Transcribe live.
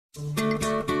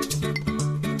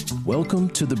Welcome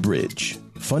to The Bridge.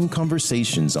 Fun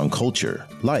conversations on culture,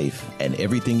 life, and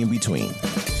everything in between.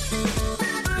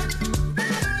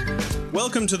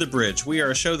 Welcome to The Bridge. We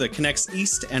are a show that connects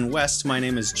East and West. My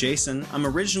name is Jason. I'm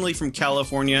originally from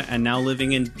California and now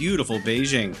living in beautiful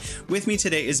Beijing. With me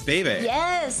today is Bebe.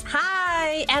 Yes,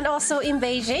 hi, and also in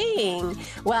Beijing.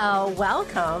 Well,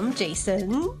 welcome,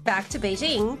 Jason, back to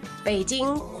Beijing. 北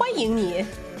京欢迎你。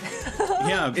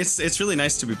 Yeah, it's really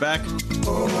nice to be back.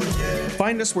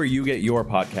 Find us where you get your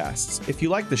podcasts. If you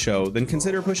like the show, then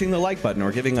consider pushing the like button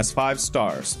or giving us 5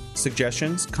 stars.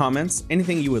 Suggestions, comments,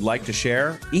 anything you would like to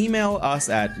share, email us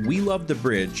at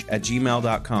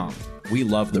welovethebridge@gmail.com. We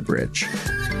love the bridge.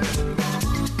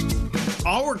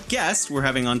 Our guest we're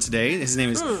having on today, his name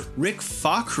is Rick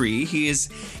Fakhri. He is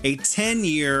a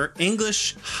 10-year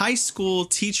English high school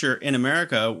teacher in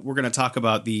America. We're going to talk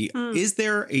about is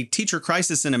there a teacher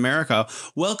crisis in America?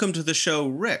 Welcome to the show,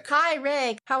 Rick. Hi,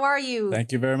 Rick. How are you?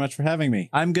 Thank you very much for having me.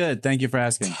 I'm good. Thank you for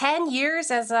asking. 10 years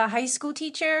as a high school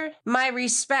teacher? My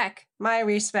respect.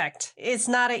 It's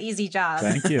not an easy job.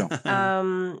 Thank you.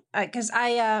 Because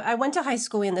I went to high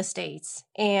school in the States,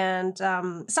 and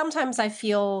sometimes I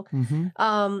feel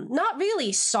not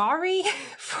really sorry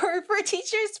for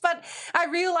teachers, but I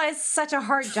realize such a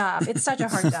hard job. It's such a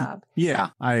hard job. Yeah,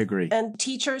 I agree. And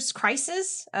teachers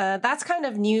crisis, that's kind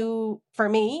of new for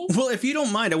me. Well, if you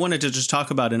don't mind, I wanted to just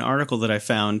talk about an article that I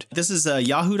found. This is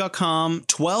yahoo.com.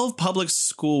 12 public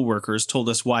school workers told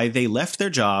us why they left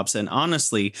their jobs. And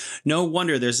honestly, no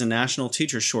wonder there's a national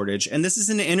teacher shortage. And this is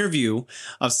an interview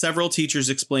of several teachers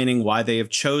explaining why they have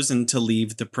chosen to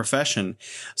leave the profession.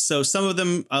 So some of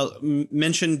them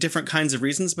mention different kinds of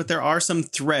reasons, but there are some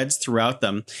threads throughout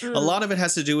them. A lot of it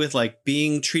has to do with like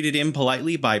being treated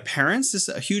impolitely by parents is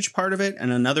a huge part of it.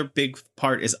 And another big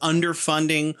part is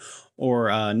underfunding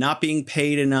or not being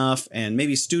paid enough, and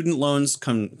maybe student loans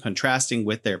contrasting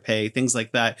with their pay, things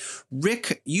like that.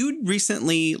 Rick, you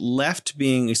recently left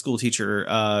being a school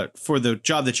teacher for the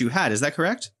job that you had. Is that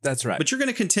correct? That's right. But you're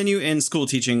going to continue in school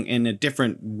teaching in a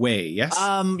different way, yes?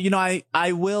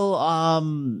 I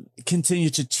will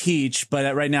continue to teach,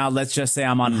 but right now, let's just say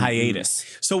I'm on hiatus.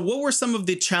 So what were some of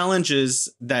the challenges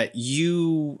that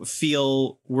you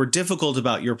feel were difficult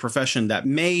about your profession that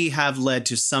may have led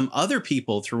to some other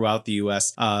people throughout the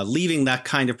U.S. Leaving that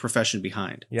kind of profession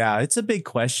behind? Yeah, it's a big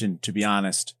question, to be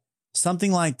honest.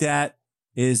 Something like that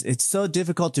it's so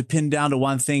difficult to pin down to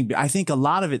one thing. I think a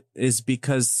lot of it is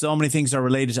because so many things are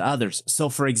related to others. So,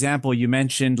 for example, you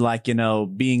mentioned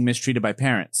being mistreated by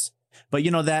parents. But,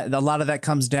 that a lot of that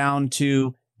comes down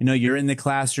to, you're in the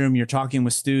classroom, you're talking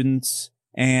with students,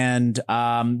 and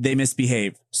they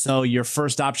misbehave. So your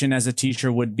first option as a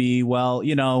teacher would be, let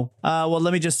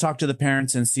me just talk to the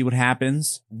parents and see what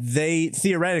happens. They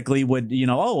theoretically would,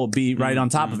 be right on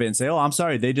top of it and say, oh, I'm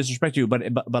sorry, they disrespect you. But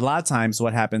a lot of times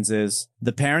what happens is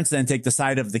the parents then take the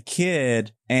side of the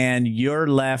kid, and you're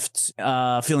left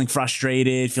feeling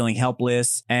frustrated, feeling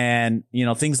helpless. And,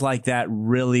 things like that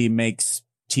really makes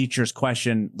teachers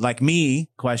question, is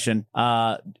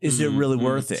it really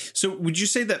worth it? So would you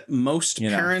say that most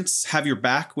parents have your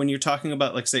back when you're talking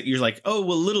about, like, say, you're like, oh,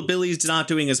 well, little Billy's not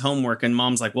doing his homework, and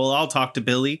mom's like, well, I'll talk to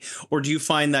Billy? Or do you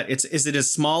find that is it a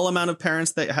small amount of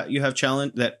parents that you have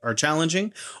that are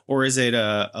challenging, or is it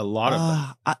a lot of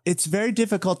them? It's very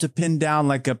difficult to pin down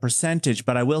like a percentage,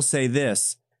 but I will say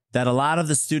this, that a lot of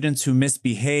the students who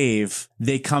misbehave,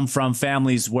 they come from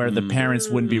families where the parents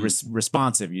wouldn't be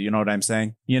responsive. You know what I'm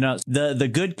saying? The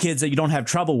good kids that you don't have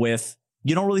trouble with,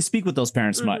 you don't really speak with those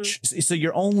parents much. So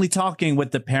you're only talking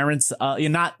with the parents.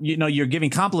 You're giving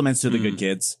compliments to the good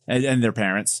kids and their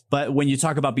parents. But when you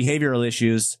talk about behavioral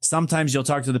issues, sometimes you'll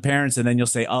talk to the parents and then you'll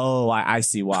say, oh, I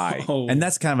see why. And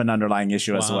that's kind of an underlying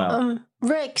issue as well.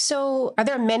 Rick, so are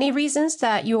there many reasons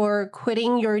that you're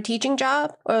quitting your teaching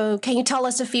job? Can you tell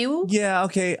us a few? Yeah,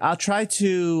 okay. I'll try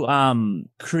to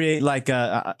create like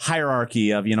a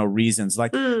hierarchy of, reasons.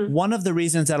 Like one of the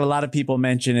reasons that a lot of people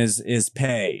mention is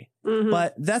pay.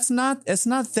 But it's not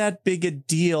that big a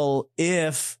deal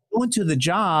if you go into the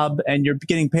job and you're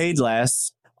getting paid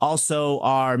less, also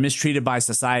are mistreated by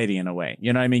society in a way.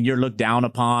 You know what I mean? You're looked down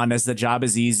upon as the job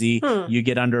is easy. You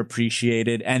get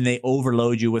underappreciated and they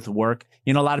overload you with work.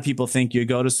 A lot of people think you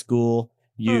go to school,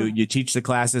 you teach the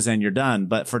classes and you're done.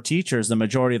 But for teachers, the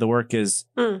majority of the work is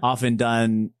often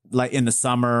done like in the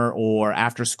summer or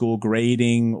after school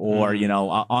grading or,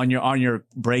 on your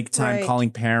break time, calling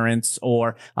parents,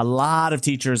 or a lot of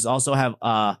teachers also have,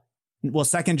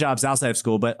 second jobs outside of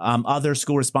school, but other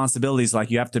school responsibilities, like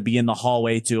you have to be in the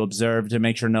hallway to observe to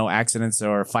make sure no accidents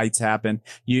or fights happen.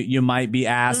 You might be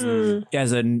asked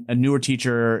as a newer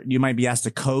teacher, you might be asked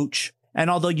to coach And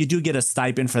although you do get a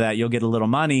stipend for that, you'll get a little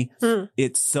money.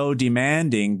 It's so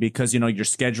demanding because, you're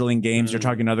scheduling games, you're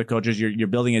talking to other coaches, you're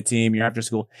building a team, you're after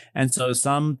school. And so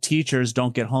some teachers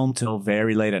don't get home till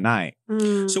very late at night.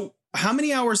 So how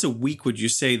many hours a week would you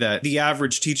say that the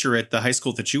average teacher at the high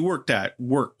school that you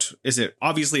worked? Is it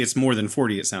obviously it's more than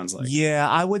 40, it sounds like. Yeah,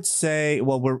 I would say,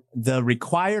 the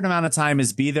required amount of time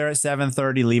is be there at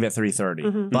 7:30, leave at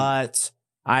 3:30. But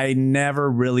I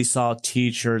never really saw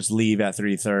teachers leave at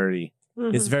 3:30.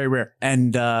 It's very rare.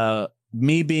 And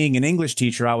me being an English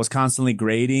teacher, I was constantly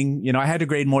grading. I had to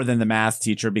grade more than the math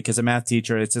teacher because a math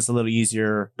teacher, it's just a little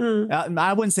easier.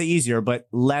 I wouldn't say easier, but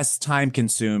less time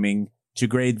consuming to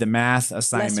grade the math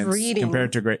assignments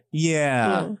compared to grade.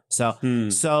 Yeah.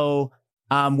 So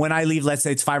when I leave, let's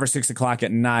say it's 5 or 6 o'clock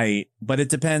at night, but it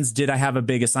depends. Did I have a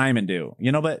big assignment due?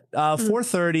 But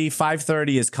 4:30,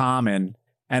 5:30 is common.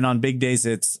 And on big days,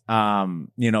 it's,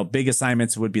 big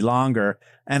assignments would be longer.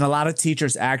 And a lot of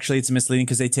teachers, actually, it's misleading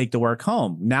because they take the work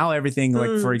home. Now everything,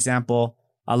 like, for example,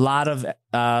 a lot of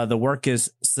the work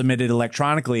is submitted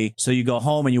electronically. So you go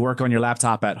home and you work on your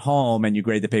laptop at home and you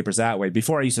grade the papers that way.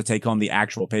 Before, I used to take home the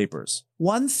actual papers.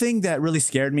 One thing that really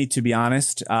scared me, to be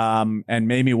honest, and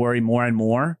made me worry more and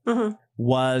more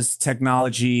was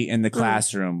technology in the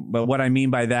classroom. But what I mean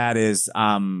by that is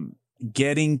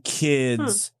getting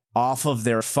kids off of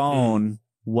their phone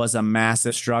was a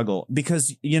massive struggle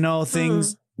because,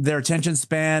 their attention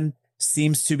span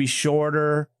seems to be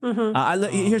shorter.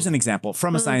 Here's an example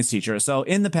from a science teacher. So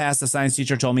in the past, a science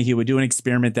teacher told me he would do an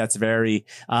experiment that's very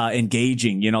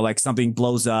engaging, like something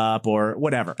blows up or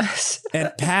whatever.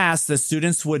 And past, the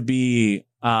students would be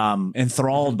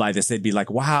enthralled by this. They'd be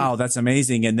like, wow, that's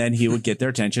amazing. And then he would get their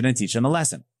attention and teach them a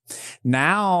lesson.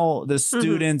 Now the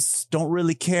students don't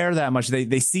really care that much.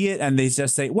 They see it and they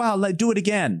just say, well, do it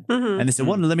again. And they say,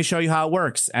 well, let me show you how it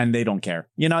works. And they don't care.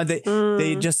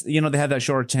 They just, they have that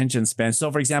short attention span.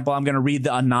 So for example, I'm going to read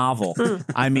a novel.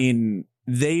 I mean,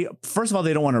 first of all,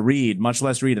 they don't want to read, much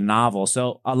less read a novel.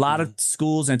 So a lot of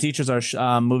schools and teachers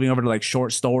are moving over to like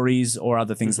short stories or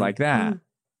other things like that.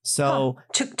 So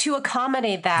to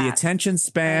accommodate that, the attention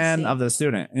span of the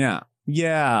student. Yeah.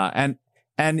 Yeah.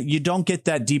 And you don't get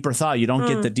that deeper thought. You don't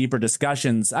get the deeper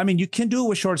discussions. I mean, you can do it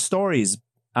with short stories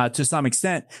to some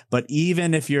extent. But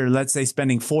even if you're, let's say,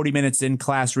 spending 40 minutes in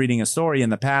class reading a story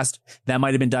in the past, that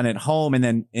might have been done at home. And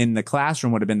then in the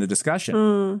classroom would have been the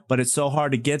discussion. But it's so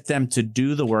hard to get them to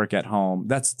do the work at home.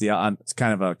 That's it's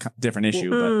kind of a different issue.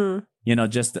 But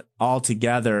just all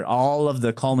together, all of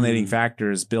the culminating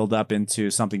factors build up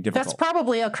into something difficult. That's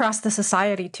probably across the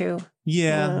society, too.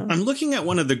 Yeah. I'm looking at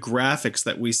one of the graphics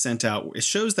that we sent out. It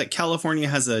shows that California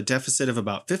has a deficit of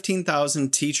about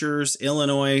 15,000 teachers,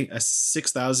 Illinois,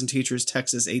 6,000 teachers,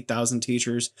 Texas, 8,000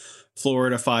 teachers,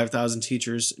 Florida, 5,000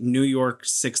 teachers, New York,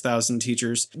 6,000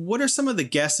 teachers. What are some of the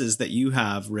guesses that you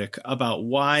have, Rick, about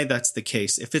why that's the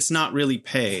case, if it's not really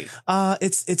pay?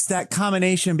 It's that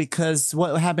combination because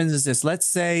what happens is this. Let's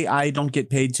say I don't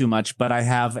get paid too much, but I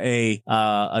have a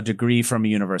degree from a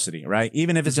university, right?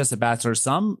 Even if it's just a bachelor's,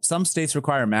 some states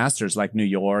require masters like New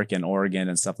York and Oregon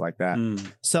and stuff like that.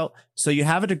 So you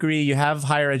have a degree, you have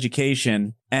higher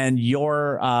education, and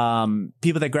your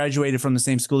people that graduated from the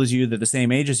same school as you, they're the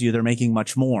same age as you, they're making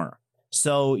much more.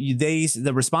 So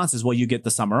the response is, well, you get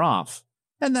the summer off.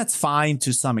 And that's fine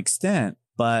to some extent,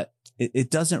 but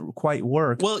it doesn't quite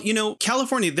work. Well,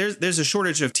 California, there's a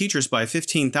shortage of teachers by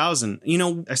 15,000.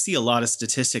 I see a lot of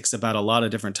statistics about a lot of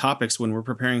different topics when we're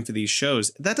preparing for these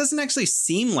shows. That doesn't actually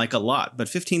seem like a lot, but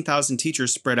 15,000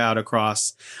 teachers spread out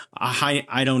across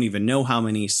I don't even know how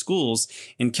many schools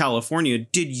in California.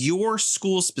 Did your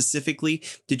school specifically,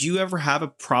 did you ever have a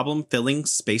problem filling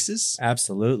spaces?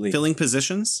 Absolutely. Filling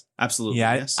positions? Absolutely.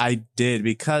 Yeah, yes. I did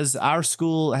because our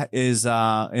school is in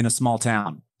a small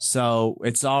town. So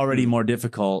it's already more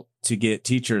difficult to get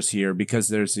teachers here because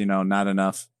there's, not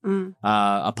enough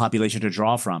a population to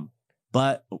draw from.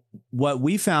 But what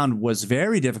we found was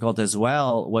very difficult as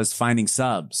well was finding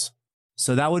subs.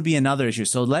 So that would be another issue.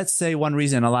 So let's say one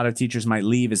reason a lot of teachers might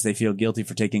leave is they feel guilty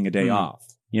for taking a day off,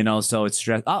 so it's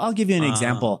stress. I'll give you an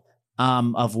example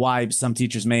of why some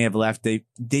teachers may have left.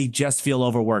 They just feel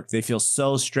overworked. They feel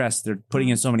so stressed. They're putting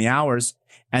in so many hours.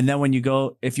 And then when you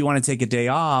go, if you want to take a day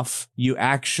off, you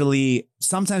actually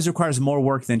sometimes requires more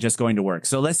work than just going to work.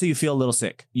 So let's say you feel a little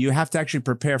sick. You have to actually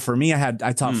prepare. For me, I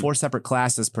taught 4 separate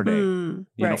classes per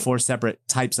day, 4 separate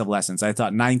types of lessons. I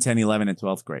taught 9, 10, 11, and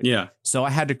 12th grade. Yeah. So I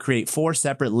had to create 4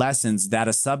 separate lessons that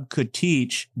a sub could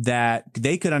teach that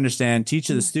they could understand, teach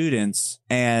to the students,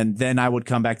 and then I would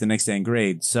come back the next day and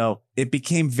grade. So it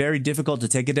became very difficult to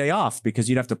take a day off because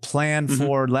you'd have to plan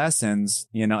for lessons,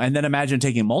 and then imagine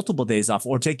taking multiple days off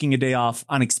or taking a day off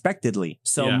unexpectedly.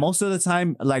 So most of the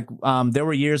time, like there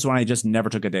were years when I just never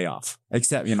took a day off,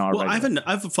 except, Well, I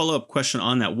have a follow-up question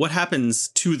on that. What happens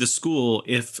to the school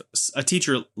if a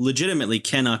teacher legitimately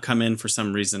cannot come in for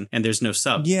some reason and there's no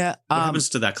sub? Yeah. What happens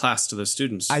to that class, to those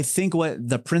students? I think what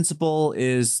the principal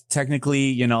is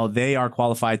technically, they are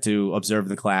qualified to observe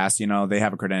the class. They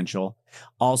have a credential.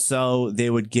 Also, they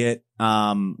would get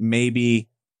maybe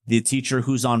the teacher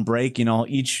who's on break,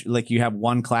 you have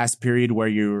one class period where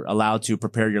you're allowed to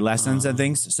prepare your lessons and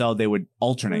things. So they would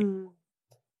alternate.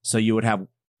 So you would have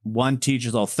one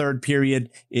teacher. So third period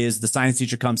is the science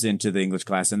teacher comes into the English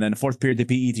class, and then the fourth period, the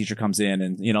PE teacher comes in,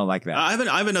 and like that. I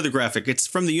have another graphic. It's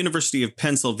from the University of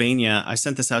Pennsylvania. I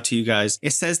sent this out to you guys.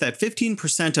 It says that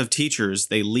 15% of teachers,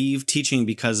 they leave teaching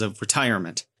because of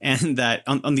retirement. And that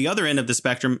on the other end of the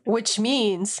spectrum, which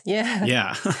means,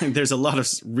 there's a lot of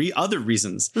other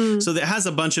reasons. So that has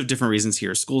a bunch of different reasons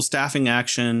here. School staffing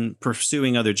action,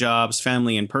 pursuing other jobs,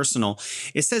 family and personal.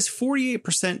 It says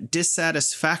 48%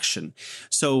 dissatisfaction.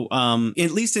 So at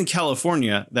least in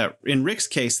California, that in Rick's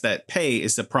case, that pay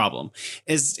is a problem.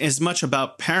 Is much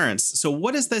about parents. So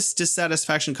what does this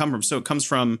dissatisfaction come from? So it comes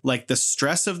from like the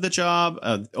stress of the job,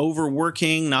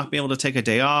 overworking, not being able to take a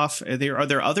day off. Are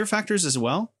there other factors as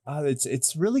well?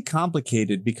 It's really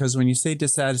complicated because when you say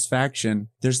dissatisfaction,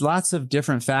 there's lots of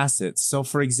different facets. So,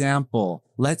 for example,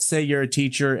 let's say you're a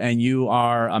teacher and you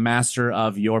are a master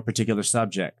of your particular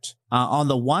subject. On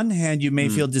the one hand, you may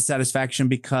feel dissatisfaction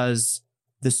because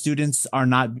the students are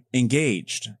not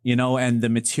engaged, and the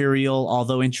material,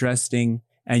 although interesting,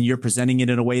 and you're presenting it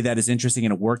in a way that is interesting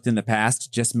and it worked in the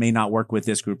past, just may not work with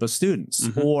this group of students,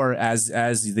 or as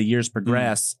the years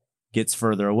progress, gets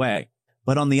further away.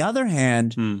 But on the other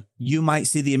hand, you might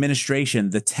see the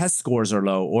administration, the test scores are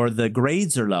low or the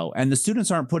grades are low and the students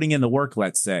aren't putting in the work,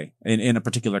 let's say, in a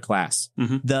particular class.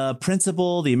 The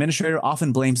principal, the administrator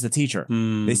often blames the teacher.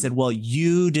 They said, well,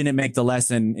 you didn't make the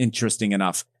lesson interesting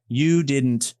enough. You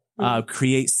didn't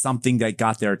create something that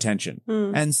got their attention.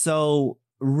 And so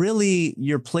really,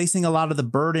 you're placing a lot of the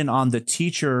burden on the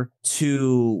teacher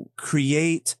to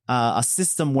create a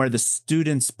system where the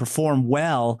students perform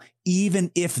well, even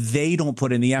if they don't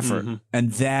put in the effort.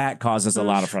 And that causes a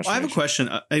lot of frustration. Well, I have a question.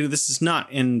 This is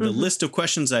not in the list of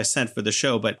questions I sent for the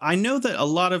show, but I know that a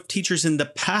lot of teachers in the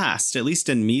past, at least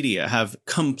in media, have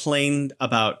complained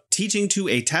about teaching to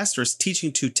a test or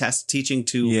teaching to test, teaching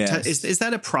to test. Is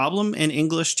that a problem in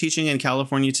English teaching in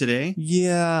California today?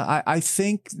 Yeah, I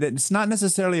think that it's not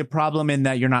necessarily a problem in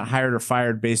that you're not hired or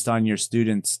fired based on your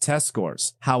students' test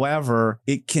scores. However,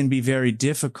 it can be very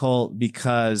difficult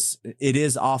because it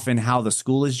is often how the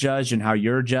school is judged and how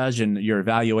you're judged and your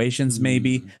evaluations may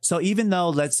be. So even though,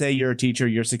 let's say you're a teacher,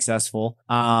 you're successful,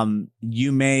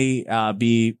 you may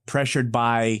be pressured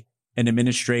by an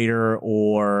administrator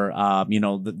or,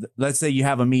 let's say you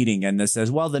have a meeting and this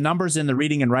says, well, the numbers in the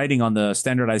reading and writing on the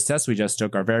standardized test we just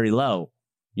took are very low,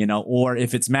 or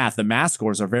if it's math, the math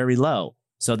scores are very low.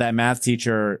 So that math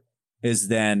teacher is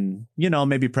then,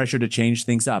 maybe pressured to change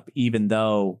things up, even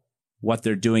though what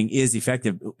they're doing is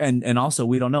effective. And also,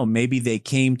 we don't know, maybe they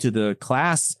came to the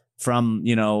class from,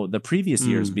 the previous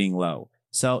years being low.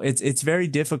 So it's very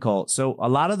difficult. So a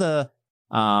lot of the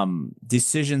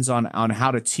decisions on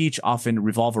how to teach often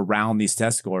revolve around these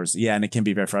test scores. Yeah. And it can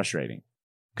be very frustrating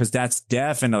because that's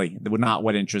definitely not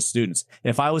what interests students.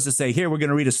 If I was to say, here, we're going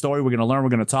to read a story, we're going to learn, we're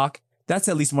going to talk, that's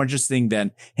at least more interesting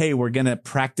than, hey, we're going to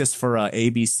practice for a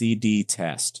ABCD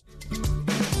test.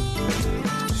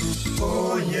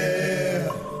 Oh, yeah.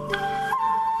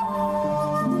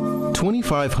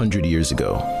 2,500 years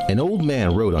ago, an old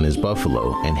man rode on his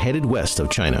buffalo and headed west of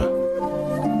China.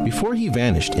 Before he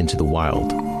vanished into the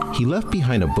wild, he left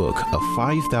behind a book of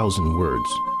 5,000 words,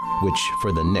 which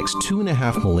for the next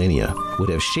 2.5 millennia would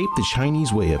have shaped the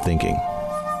Chinese way of thinking.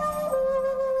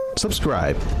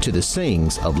 Subscribe to the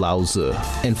Sayings of Lao Tzu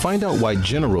and find out why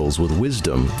generals with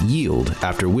wisdom yield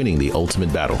after winning the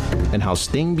ultimate battle, and how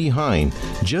staying behind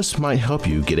just might help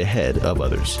you get ahead of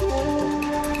others.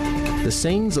 The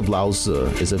Sayings of Lao Tzu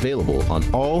is available on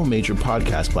all major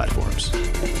podcast platforms.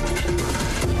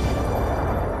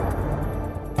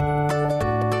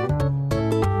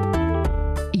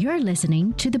 You're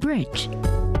listening to The Bridge.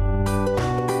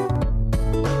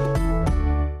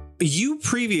 You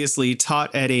previously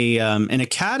taught at an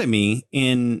academy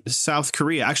in South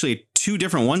Korea, actually two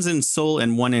different ones in Seoul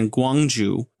and one in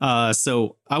Gwangju.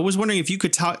 So I was wondering if you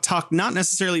could talk not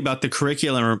necessarily about the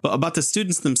curriculum, but about the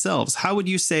students themselves. How would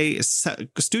you say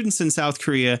students in South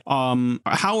Korea,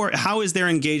 how is their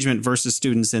engagement versus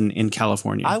students in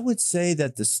California? I would say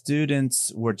that the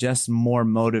students were just more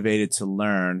motivated to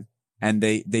learn. And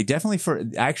they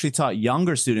definitely actually taught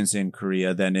younger students in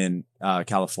Korea than in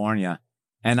California.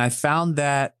 And I found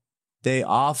that they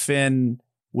often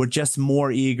were just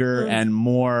more eager and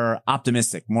more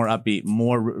optimistic, more upbeat,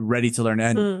 more ready to learn.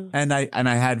 And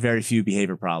I had very few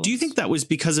behavior problems. Do you think that was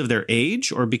because of their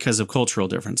age or because of cultural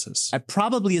differences? It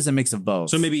probably is a mix of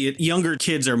both. So maybe younger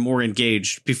kids are more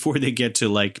engaged before they get to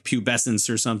like pubescence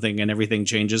or something and everything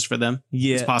changes for them.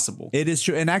 Yeah, it's possible. It is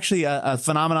true. And actually a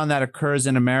phenomenon that occurs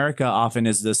in America often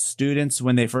is the students,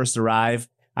 when they first arrive,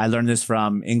 I learned this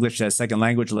from English as second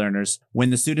language learners. When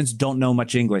the students don't know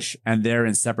much English and they're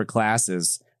in separate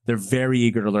classes, they're very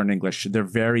eager to learn English. They're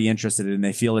very interested and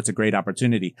they feel it's a great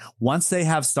opportunity. Once they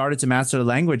have started to master the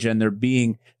language and they're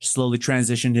being slowly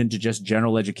transitioned into just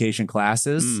general education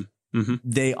classes,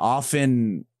 they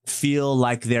often feel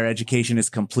like their education is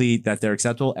complete, that they're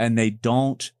acceptable, and they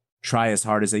don't try as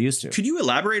hard as they used to. Could you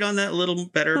elaborate on that a little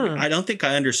better? I don't think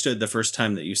I understood the first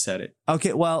time that you said it.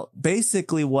 Okay, well,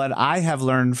 basically what I have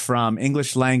learned from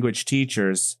English language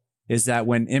teachers is that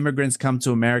when immigrants come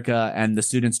to America and the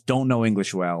students don't know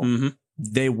English well,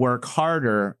 they work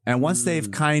harder. And once they've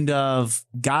kind of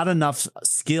got enough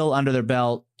skill under their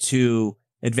belt to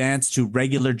advance to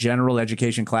regular general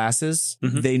education classes,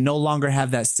 they no longer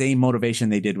have that same motivation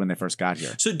they did when they first got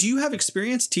here. So do you have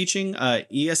experience teaching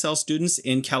ESL students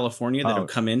in California that have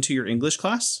come into your English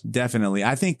class? Definitely.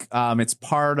 I think it's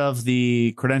part of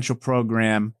the credential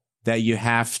program that you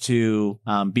have to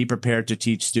be prepared to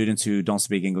teach students who don't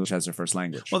speak English as their first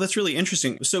language. Well, that's really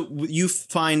interesting. So you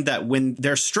find that when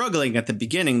they're struggling at the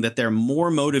beginning, that they're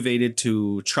more motivated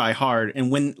to try hard.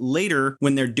 And when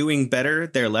they're doing better,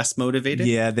 they're less motivated.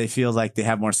 Yeah, they feel like they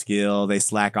have more skill. They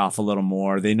slack off a little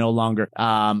more. They no longer,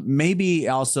 maybe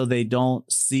also they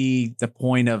don't see the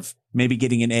point of maybe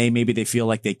getting an A, maybe they feel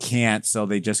like they can't, so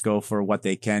they just go for what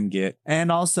they can get.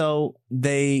 And also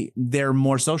they're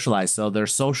more socialized, so their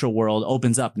social world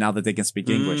opens up now that they can speak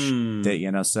English.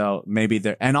 So maybe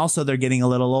they're getting a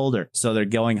little older, so they're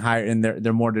going higher and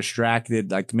they're more distracted.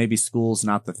 Like maybe school's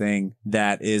not the thing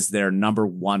that is their number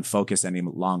one focus any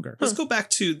longer. Let's go back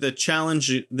to the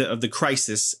challenge of the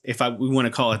crisis, if we want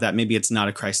to call it that. Maybe it's not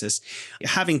a crisis.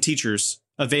 Having teachers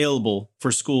available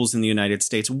for schools in the United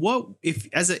States. What if,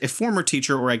 as a former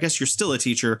teacher, or I guess you're still a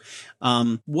teacher,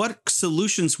 what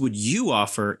solutions would you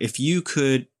offer if you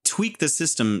could tweak the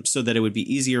system so that it would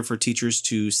be easier for teachers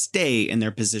to stay in their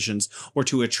positions or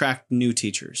to attract new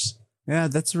teachers? Yeah,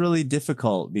 that's really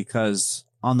difficult because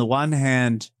on the one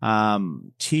hand,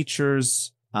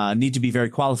 teachers need to be very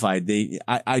qualified.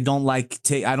 I don't like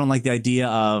the idea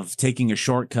of taking a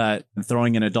shortcut and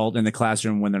throwing an adult in the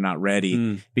classroom when they're not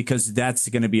ready, because that's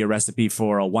going to be a recipe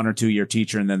for a 1 or 2 year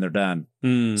teacher and then they're done.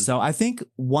 So I think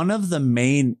one of the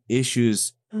main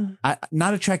issues,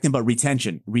 not attracting, but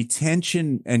retention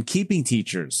and keeping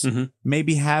teachers,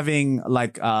 maybe having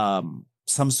like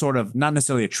some sort of, not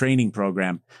necessarily a training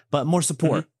program, but more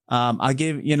support. I'll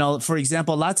give, for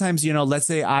example, a lot of times, let's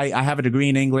say I have a degree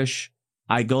in English.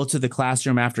 I go to the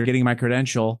classroom after getting my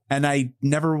credential, and I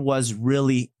never was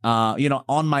really,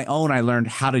 on my own, I learned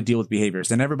how to deal with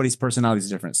behaviors, and everybody's personality is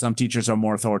different. Some teachers are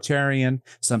more authoritarian.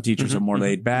 Some teachers are more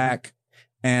laid back.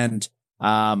 And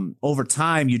over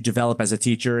time, you develop as a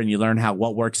teacher and you learn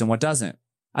what works and what doesn't.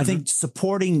 I think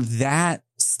supporting that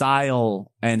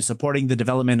style and supporting the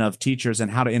development of teachers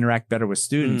and how to interact better with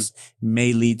students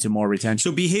may lead to more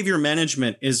retention. So behavior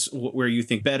management is where you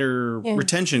think better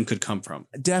retention could come from.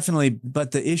 Definitely.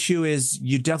 But the issue is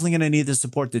you're definitely going to need to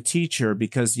support the teacher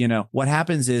because, what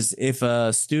happens is if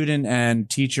a student and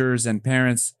teachers and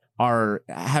parents are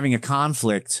having a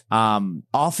conflict,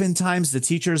 oftentimes the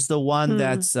teacher's the one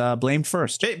that's blamed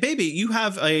first. Baby, you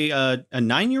have a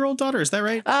 9-year-old daughter, is that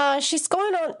right? She's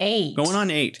going on 8. Going on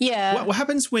 8. Yeah. What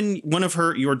happens when one of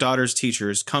your daughter's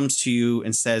teachers comes to you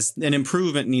and says an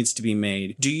improvement needs to be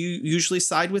made? Do you usually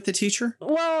side with the teacher?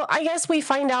 Well, I guess we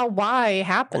find out why it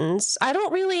happens. I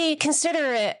don't really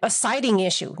consider it a siding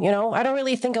issue. I don't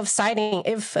really think of siding.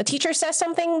 If a teacher says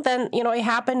something, then, it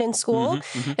happened in school,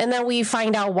 and then we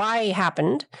find out why it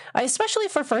happened, especially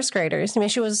for first graders. I mean,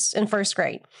 she was in first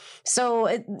grade. So,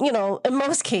 in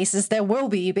most cases, there will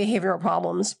be behavioral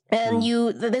problems and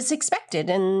that's expected.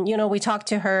 And, we talk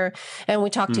to her and we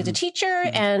talk to the teacher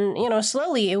and,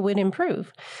 slowly it would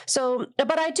improve. So,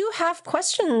 but I do have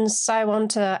questions I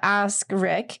want to ask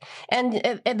Rick. And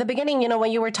at the beginning,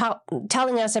 when you were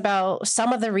telling us about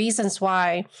some of the reasons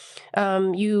why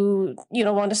you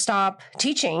want to stop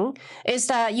teaching, is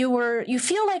that you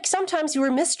feel like sometimes you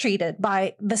were mistreated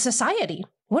by the society.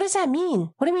 What does that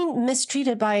mean? What do you mean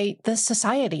mistreated by the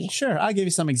society? Sure. I'll give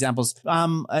you some examples.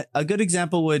 A good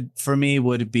example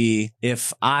would be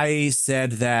if I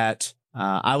said that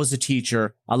I was a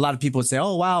teacher. A lot of people would say,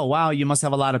 "Oh, wow, you must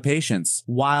have a lot of patience."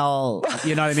 While,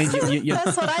 you know what I mean?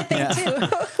 That's what I think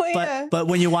too. But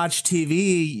when you watch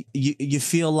TV, you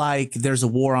feel like there's a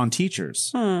war on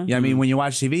teachers. Yeah, I mean, when you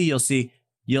watch TV,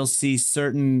 you'll see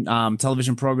certain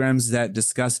television programs that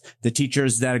discuss the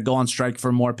teachers that go on strike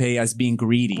for more pay as being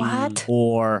greedy. What?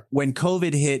 Or when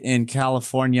COVID hit in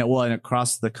California, well, and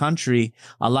across the country,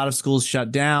 a lot of schools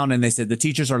shut down and they said the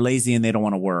teachers are lazy and they don't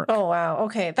want to work. Oh, wow.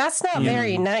 Okay. That's not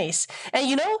very nice. And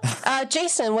you know,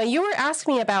 Jason, when you were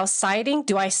asking me about siding,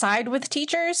 do I side with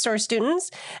teachers or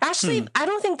students? Actually, I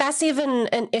don't think that's even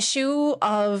an issue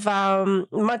of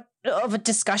of a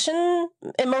discussion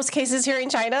in most cases here in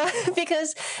China,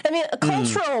 because I mean,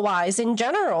 cultural wise in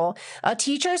general,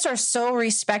 teachers are so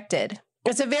respected.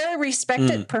 It's a very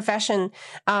respected profession.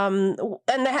 And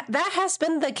that has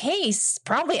been the case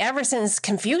probably ever since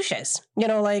Confucius, you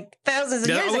know, like thousands of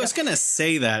years ago. I was going to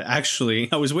say that, actually.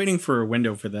 I was waiting for a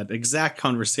window for that exact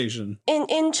conversation.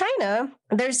 In China,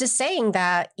 there's this saying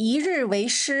that 一日为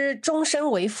师,终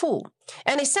身为父.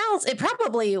 And it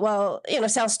probably, well, you know,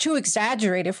 sounds too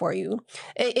exaggerated for you.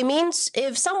 It means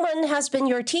if someone has been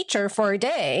your teacher for a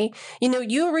day, you know,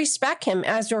 you respect him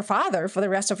as your father for the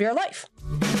rest of your life.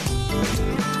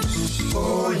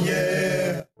 Oh,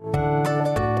 yeah.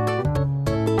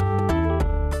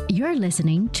 You're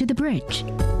listening to The Bridge.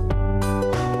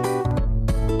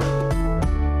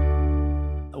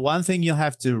 One thing you'll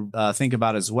have to think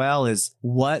about as well is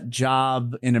what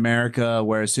job in America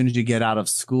where as soon as you get out of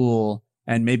school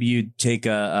and maybe you take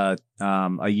a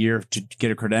year to get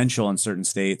a credential in certain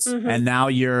states, and now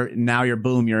you're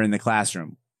boom, you're in the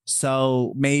classroom.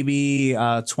 So maybe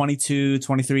 22,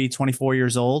 23, 24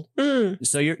 years old.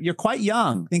 So you're quite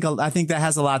young. I think that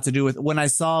has a lot to do with when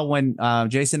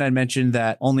Jason had mentioned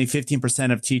that only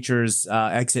 15% of teachers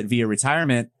exit via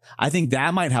retirement. I think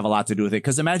that might have a lot to do with it.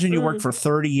 Because imagine you work for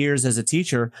 30 years as a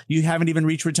teacher. You haven't even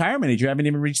reached retirement age. You haven't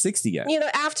even reached 60 yet. You know,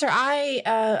 after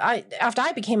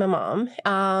I became a mom,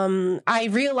 I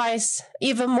realized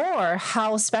even more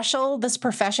how special this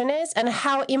profession is and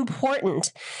how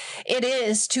important it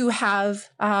is to have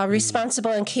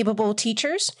responsible and capable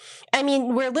teachers. I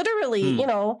mean, we're literally, you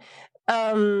know,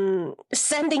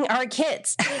 sending our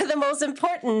kids, the most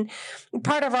important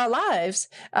part of our lives,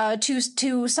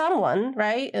 to someone,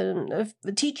 right?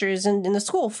 The teachers in the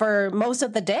school for most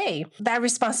of the day. That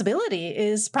responsibility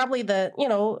is probably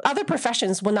other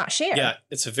professions will not share. Yeah,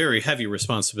 it's a very heavy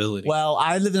responsibility. Well,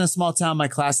 I lived in a small town. My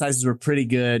class sizes were pretty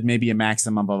good, maybe a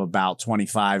maximum of about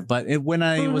 25. But when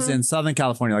I was in Southern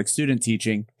California, like student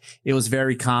teaching, it was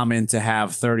very common to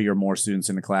have 30 or more students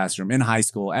in the classroom in high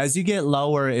school. As you get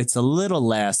lower, it's a little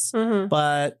less,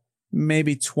 but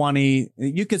maybe 20.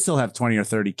 You could still have 20 or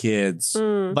 30 kids.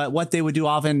 But what they would do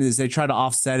often is they try to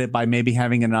offset it by maybe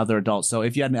having another adult. So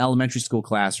if you had an elementary school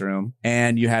classroom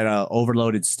and you had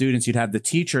overloaded students, you'd have the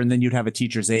teacher and then you'd have a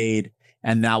teacher's aide,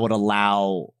 and that would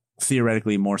allow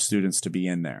theoretically more students to be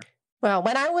in there. Well,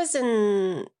 when I was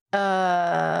in,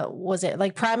 was it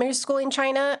like primary school in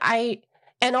China?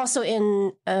 And also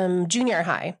in junior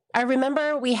high. I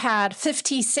remember we had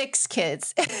 56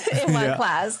 kids in my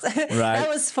class. Right. That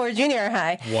was for junior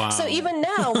high. Wow. So even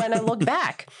now, when I look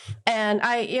back, and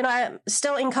I'm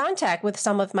still in contact with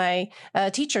some of my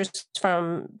teachers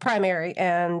from primary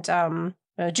and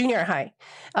junior high.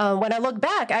 When I look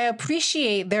back, I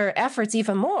appreciate their efforts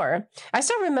even more. I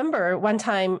still remember one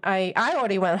time I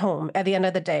already went home at the end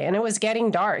of the day and it was getting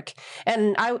dark.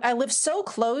 And I lived so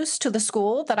close to the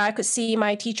school that I could see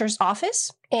my teacher's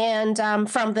office and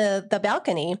from the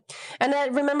balcony. And I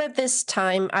remember this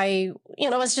time I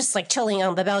was just like chilling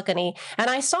on the balcony and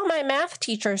I saw my math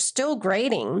teacher still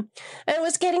grading. And it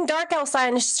was getting dark outside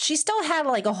and she still had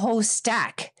like a whole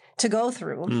stack to go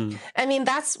through. I mean,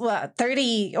 that's over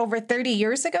 30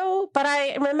 years ago. But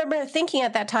I remember thinking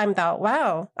at that time,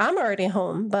 wow, I'm already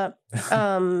home. But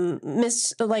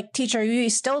teacher Yu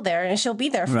is still there and she'll be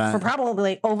there for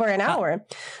probably over an hour.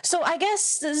 So I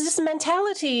guess this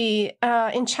mentality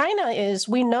in China is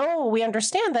we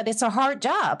understand that it's a hard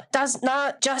job. Does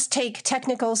not just take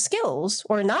technical skills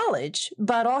or knowledge,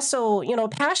 but also,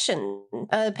 passion,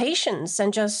 patience,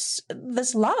 and just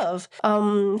this love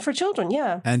for children.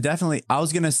 Yeah. And definitely, I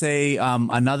was going to say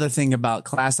another thing about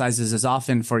class sizes is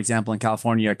often, for example, in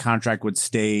California, a contract would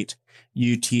state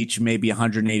you teach maybe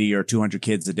 180 or 200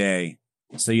 kids a day.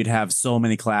 So you'd have so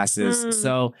many classes.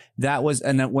 So that was,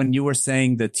 and then when you were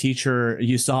saying the teacher,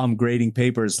 you saw him grading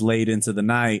papers late into the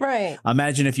night. Right.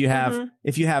 Imagine if you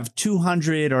have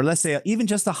 200 or let's say even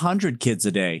just 100 kids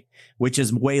a day, which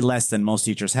is way less than most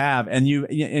teachers have. And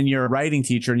you're a writing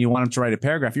teacher and you want them to write a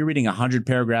paragraph. You're reading 100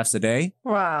 paragraphs a day.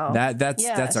 Wow.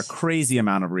 That's a crazy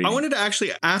amount of reading. I wanted to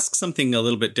actually ask something a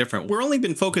little bit different. We're only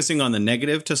been focusing on the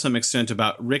negative to some extent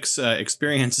about Rick's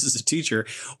experience as a teacher.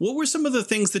 What were some of the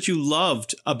things that you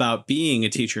loved about being a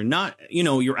teacher? Not,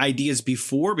 your ideas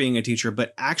before being a teacher,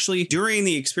 but actually during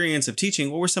the experience of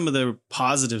teaching, what were some of the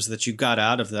positives that you got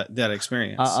out of that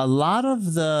experience? A lot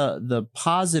of the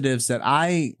positives that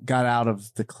I got out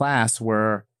of the class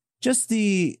were just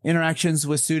the interactions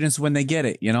with students when they get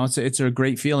it. It's a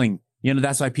great feeling.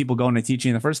 That's why people go into teaching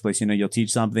in the first place. You'll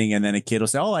teach something and then a kid will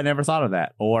say, oh, I never thought of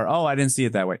that. Or, oh, I didn't see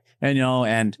it that way. And,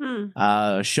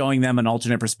 showing them an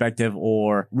alternate perspective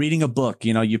or reading a book.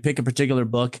 You pick a particular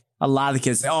book. A lot of the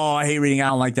kids say, oh, I hate reading. I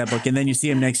don't like that book. And then you see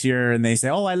them next year and they say,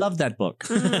 oh, I love that book.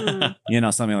 Something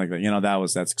like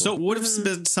that. That's cool. So what have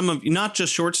been some of, not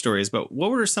just short stories, but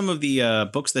what were some of the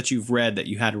books that you've read that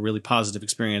you had a really positive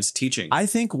experience teaching? I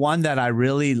think one that I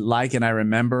really like and I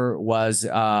remember was,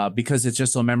 because it's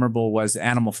just so memorable, was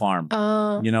Animal Farm,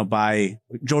 by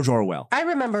George Orwell. I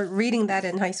remember reading that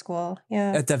in high school.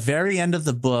 Yeah. At the very end of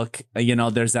the book,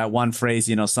 there's that one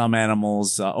phrase, some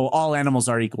animals, all animals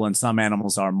are equal and some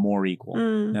animals are more equal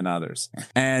than others.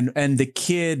 And the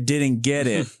kid didn't get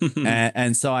it.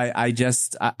 and so I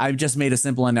just made a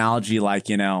simple analogy like,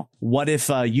 what if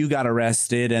you got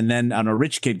arrested and then a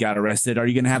rich kid got arrested? Are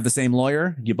you going to have the same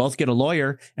lawyer? You both get a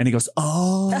lawyer. And he goes,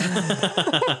 oh,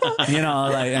 it's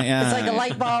like a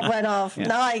light bulb went off. Yeah.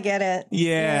 Now I get it.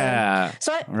 Yeah.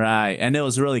 So right. And it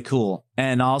was really cool.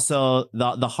 And also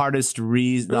the hardest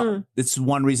reason, it's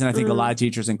one reason I think a lot of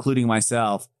teachers, including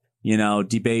myself,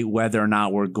 debate whether or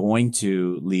not we're going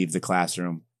to leave the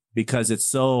classroom, because it's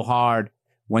so hard.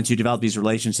 Once you develop these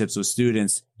relationships with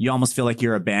students, you almost feel like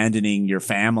you're abandoning your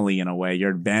family in a way.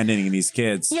 You're abandoning these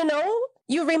kids.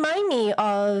 You remind me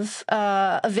of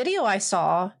a video I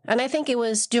saw, and I think it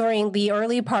was during the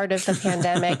early part of the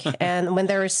pandemic, and when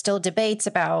there were still debates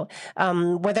about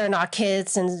whether or not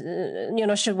kids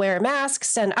should wear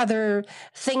masks and other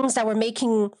things that were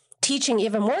making teaching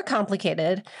even more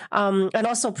complicated, and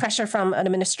also pressure from an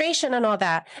administration and all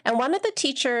that. And one of the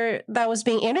teacher that was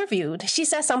being interviewed, she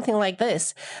said something like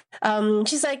this.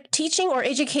 She's like, teaching or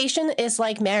education is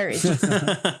like marriage.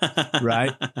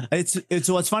 Right.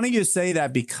 It's funny you say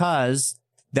that, because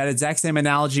that exact same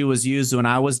analogy was used when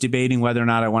I was debating whether or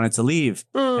not I wanted to leave.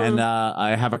 And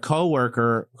I have a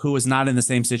coworker who was not in the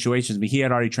same situation as me. He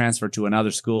had already transferred to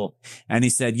another school. And he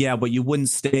said, yeah, but you wouldn't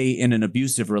stay in an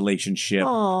abusive relationship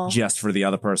just for the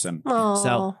other person.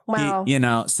 So,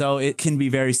 wow. So it can be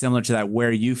very similar to that,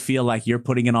 where you feel like you're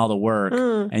putting in all the work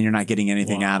and you're not getting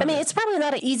anything out of it. It's probably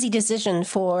not an easy decision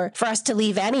for us to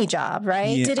leave any job,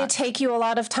 right? Yeah. Did it take you a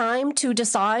lot of time to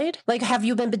decide? Like, have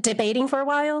you been debating for a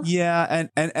while? Yeah.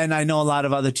 And I know a lot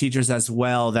of other teachers as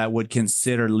well that would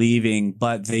consider leaving,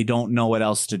 but they don't know what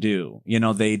else to do.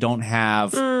 They don't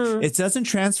have, it doesn't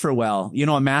transfer well.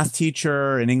 A math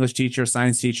teacher, an English teacher, a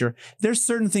science teacher, there's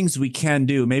certain things we can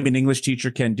do. Maybe an English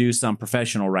teacher can do some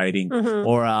professional writing,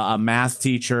 or a math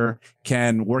teacher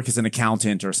can work as an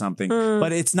accountant or something.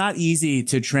 But it's not easy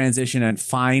to transition and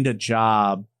find a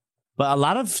job. But a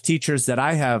lot of teachers that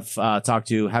I have talked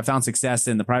to have found success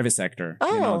in the private sector,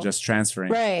 just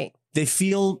transferring. Right. They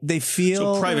feel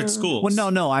so private schools.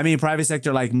 Well, no. I mean, private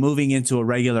sector, like moving into a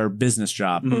regular business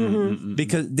job,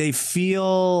 because they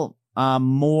feel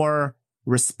more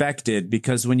respected.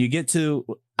 Because when you get to,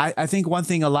 I think one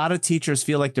thing, a lot of teachers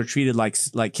feel like they're treated like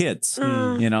kids, by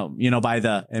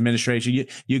the administration.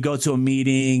 You go to a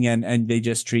meeting and they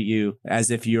just treat you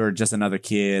as if you're just another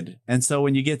kid. And so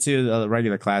when you get to a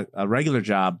regular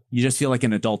job, you just feel like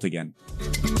an adult again.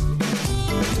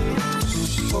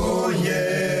 Oh,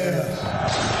 yeah.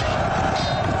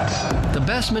 The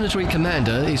best military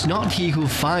commander is not he who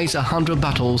fights 100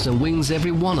 battles and wins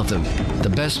every one of them. The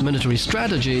best military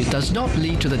strategy does not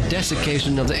lead to the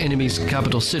desiccation of the enemy's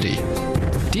capital city.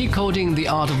 Decoding the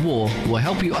Art of War will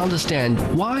help you understand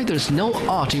why there's no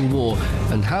art in war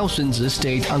and how Sun Tzu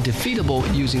stayed undefeatable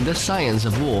using the science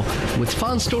of war, with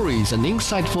fun stories and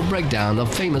insightful breakdown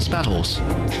of famous battles.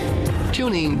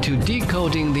 Tune in to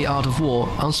Decoding the Art of War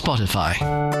on Spotify.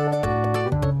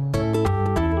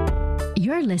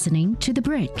 You're listening to The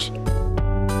Bridge.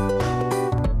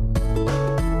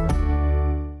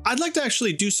 I'd like to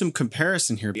actually do some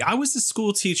comparison here. I was a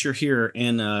school teacher here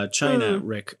in China,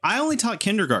 Rick. I only taught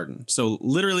kindergarten. So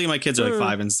literally my kids are like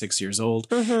 5 and 6 years old.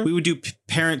 We would do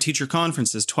parent-teacher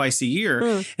conferences twice a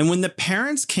year. And when the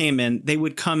parents came in, they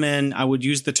would come in, I would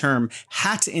use the term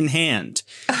hat in hand,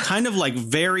 kind of like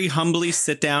very humbly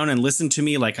sit down and listen to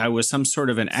me like I was some sort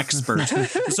of an expert.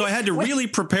 So I had to really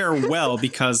prepare well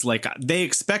because like they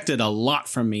expected a lot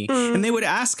from me. And they would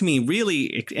ask me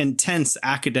really intense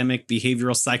academic,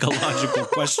 behavioral, psychological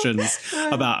questions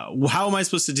about how am I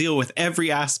supposed to deal with every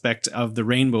aspect of the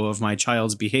rainbow of my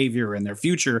child's behavior and their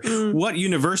future. What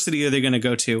university are they going to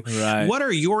go to? Right. What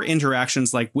are your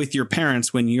interactions like with your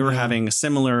parents when you're having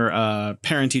similar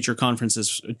parent-teacher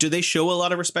conferences? Do they show a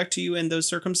lot of respect to you in those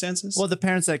circumstances? Well, the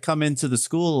parents that come into the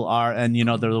school are, and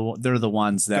they're the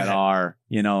ones that are,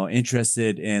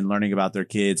 interested in learning about their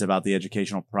kids, about the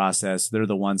educational process. They're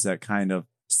the ones that kind of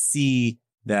see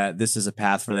that this is a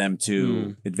path for them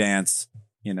to advance,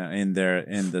 in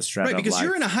the strata right, because of life.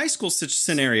 you're in a high school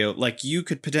scenario, like you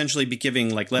could potentially be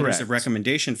giving like letters of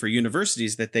recommendation for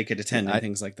universities that they could attend and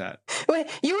things like that. Wait,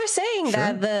 you were saying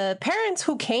that the parents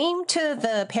who came to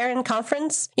the parent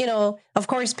conference, of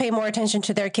course, pay more attention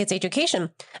to their kids' education.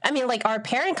 I mean, like, are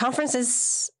parent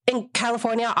conferences in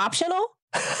California optional?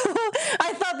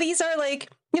 I thought these are like,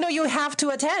 you have to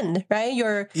attend, right?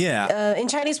 In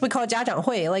Chinese, we call it 家长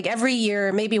会. Like every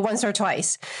year, maybe once or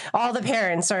twice, all the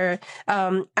parents are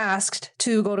asked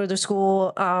to go to the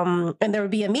school, and there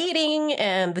would be a meeting,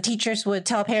 and the teachers would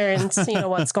tell parents,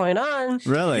 what's going on.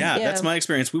 Really? Yeah, that's my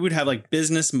experience. We would have like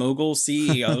business mogul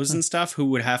CEOs and stuff who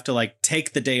would have to like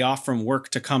take the day off from work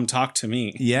to come talk to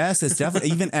me. Yes, it's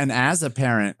definitely and as a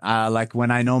parent, like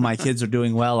when I know my kids are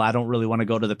doing well, I don't really want to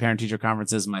go to the parent-teacher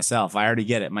conferences myself. I already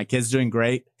get it. My kid's doing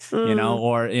great. And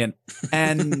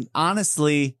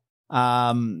honestly,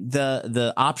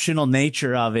 the optional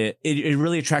nature of it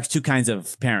really attracts two kinds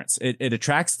of parents. It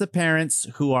attracts the parents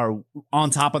who are on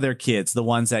top of their kids, the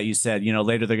ones that you said,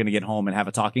 later they're going to get home and have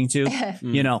a talking to,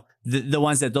 the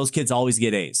ones that those kids always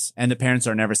get A's and the parents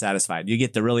are never satisfied. You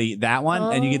get that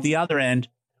one and you get the other end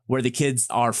where the kids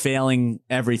are failing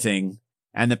everything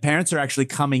and the parents are actually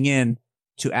coming in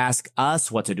to ask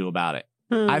us what to do about it.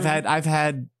 I've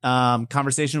had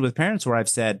conversations with parents where I've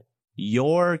said,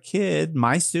 your kid,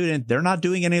 my student, they're not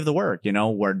doing any of the work.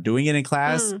 We're doing it in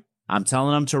class. I'm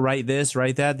telling them to write this,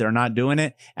 write that. They're not doing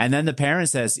it. And then the parent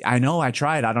says, I know, I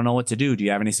tried. I don't know what to do. Do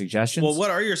you have any suggestions? Well,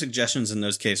 what are your suggestions in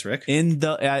those cases, Rick? I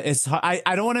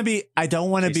don't want to be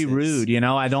rude.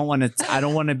 I don't want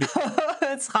to be.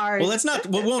 It's hard. Well,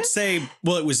 we won't say,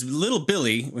 well, it was little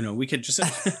Billy. We could just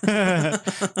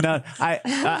No,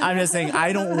 I'm just saying,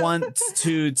 I don't want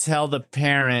to tell the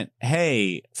parent,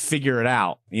 hey, figure it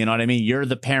out. You know what I mean? You're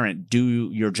the parent, do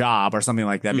your job or something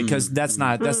like that, because that's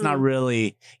not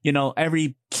really,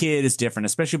 every kid is different,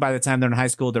 especially by the time they're in high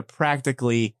school, they're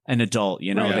practically an adult,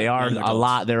 they are a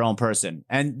lot their own person.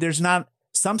 And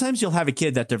sometimes you'll have a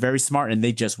kid that they're very smart and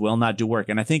they just will not do work.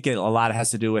 And I think a lot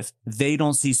has to do with they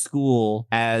don't see school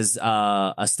as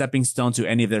a stepping stone to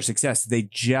any of their success. They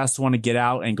just want to get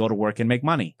out and go to work and make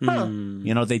money.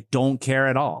 They don't care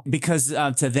at all because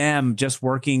to them, just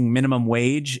working minimum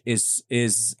wage is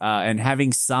and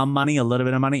having some money, a little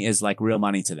bit of money is like real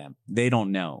money to them. They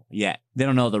don't know yet. They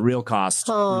don't know the real cost,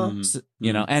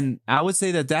 and I would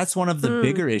say that that's one of the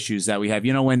bigger issues that we have.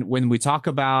 When we talk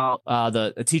about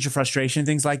the teacher frustration,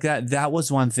 things like that, that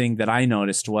was one thing that I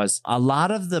noticed was a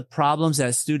lot of the problems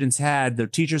that students had, their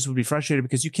teachers would be frustrated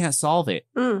because you can't solve it.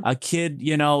 A kid,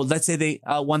 let's say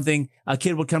a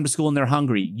kid would come to school and they're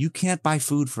hungry. You can't buy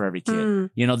food for every kid.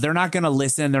 They're not going to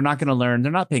listen. They're not going to learn.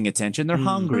 They're not paying attention. They're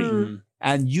hungry.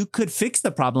 And you could fix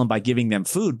the problem by giving them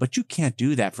food, but you can't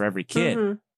do that for every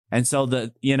kid. And so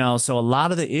so a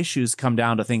lot of the issues come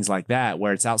down to things like that,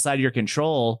 where it's outside of your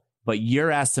control, but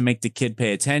you're asked to make the kid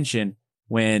pay attention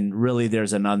when really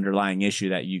there's an underlying issue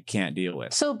that you can't deal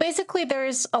with. So basically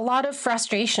there's a lot of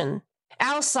frustration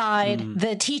outside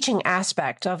the teaching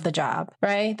aspect of the job,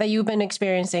 right? That you've been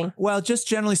experiencing. Well, just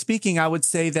generally speaking, I would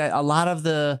say that a lot of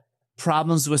the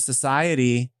problems with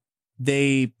society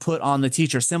they put on the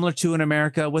teacher, similar to in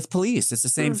America with police. It's the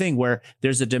same thing where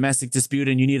there's a domestic dispute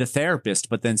and you need a therapist,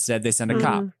 but then instead they send a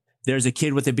cop. There's a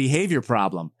kid with a behavior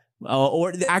problem.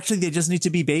 Or actually they just need to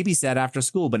be babysat after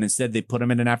school, but instead they put them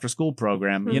in an after school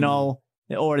program,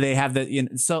 or they have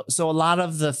so a lot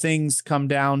of the things come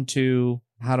down to,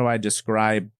 how do I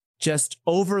describe, just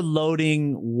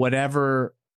overloading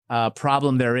whatever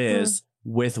problem there is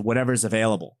with whatever's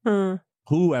available.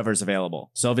 Whoever's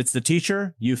available. So if it's the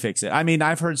teacher, you fix it. I mean,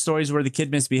 I've heard stories where the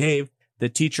kid misbehaved. The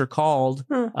teacher called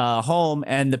home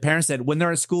and the parents said, when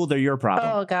they're at school, they're your problem.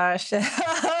 Oh, gosh.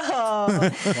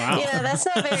 Oh, Wow. yeah, that's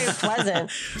not very pleasant.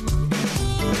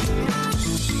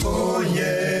 Oh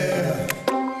yeah.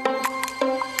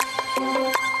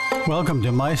 Welcome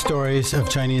to My Stories of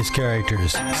Chinese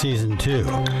Characters, Season 2.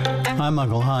 I'm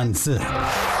Uncle Han Zi.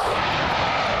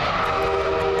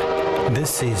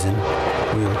 This season,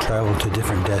 we will travel to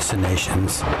different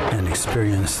destinations and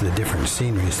experience the different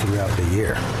sceneries throughout the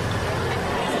year.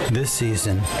 This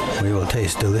season, we will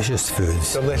taste delicious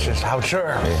foods. Delicious, 好吃.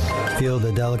 Feel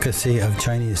the delicacy of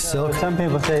Chinese silk. Some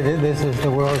people say that this is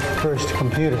the world's first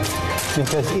computer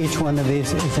because each one of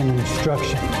these is an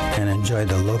instruction. And enjoy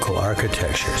the local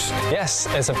architectures. Yes,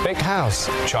 it's a big house.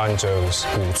 泉州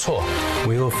不错.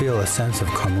 We will feel a sense of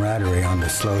camaraderie on the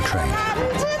slow train.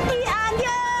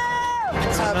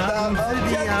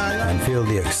 And feel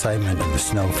the excitement of the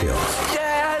snowfields.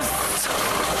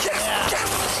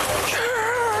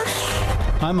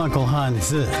 I'm Uncle Han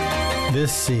Zi.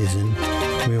 This season,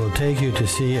 we will take you to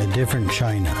see a different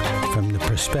China from the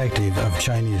perspective of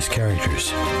Chinese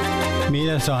characters. Meet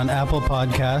us on Apple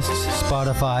Podcasts,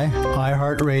 Spotify,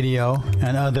 iHeartRadio,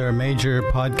 and other major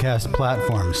podcast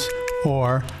platforms,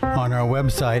 or on our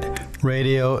website,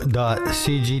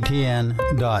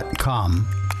 radio.cgtn.com.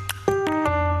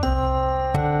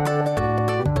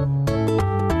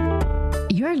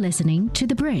 You're listening to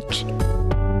The Bridge.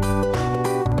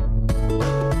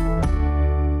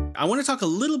 I want to talk a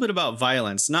little bit about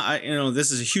violence.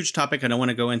 This is a huge topic. I don't want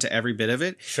to go into every bit of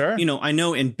it. Sure. I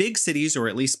know in big cities, or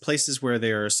at least places where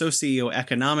there are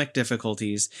socioeconomic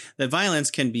difficulties, that violence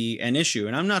can be an issue.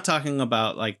 And I'm not talking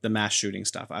about like the mass shooting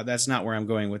stuff. That's not where I'm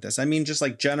going with this. I mean, just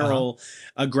like general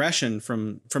aggression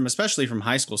from especially from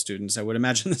high school students. I would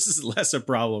imagine this is less a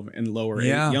problem in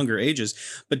younger ages.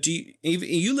 But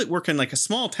you work in like a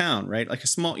small town, right? Like a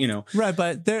small, Right,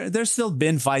 but there's still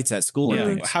been fights at school.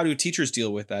 Yeah. How do teachers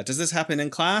deal with that? Does this happen in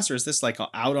class, or is this like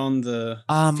out on the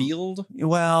field?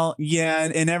 Well, yeah,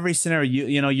 in every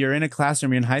scenario, you're in a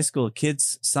classroom, you're in high school,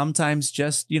 kids sometimes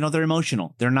just, they're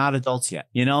emotional. They're not adults yet,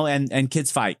 and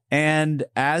kids fight. And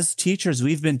as teachers,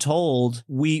 we've been told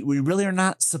we really are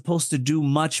not supposed to do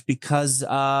much because,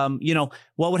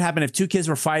 what would happen if two kids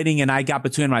were fighting and I got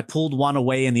between them, I pulled one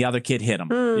away and the other kid hit him.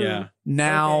 Yeah.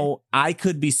 Now I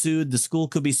could be sued. The school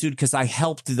could be sued because I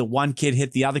helped the one kid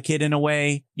hit the other kid in a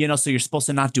way, so you're supposed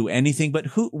to not do anything. But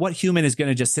what human is going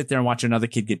to just sit there and watch another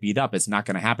kid get beat up? It's not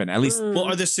going to happen. At least. Well,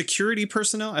 are the security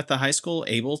personnel at the high school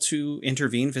able to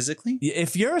intervene physically?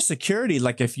 If you're a security,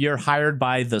 like if you're hired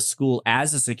by the school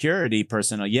as a security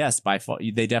personnel, yes, by far,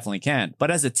 they definitely can.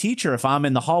 But as a teacher, if I'm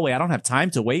in the hallway, I don't have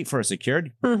time to wait for a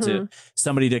security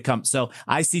somebody to come. So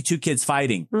I see two kids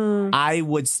fighting. I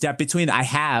would step between. I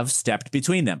have stepped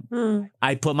between them.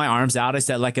 I put my arms out. I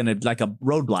set like a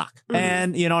roadblock,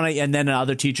 and and then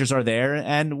other teachers are there,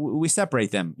 and we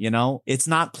separate them. It's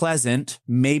not pleasant.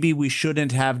 Maybe we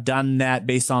shouldn't have done that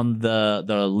based on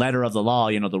the letter of the law,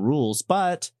 the rules,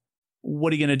 but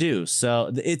what are you going to do?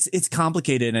 So it's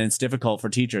complicated and it's difficult for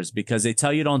teachers because they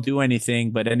tell you don't do anything,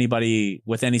 but anybody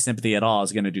with any sympathy at all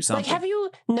is going to do something. Like, have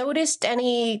you noticed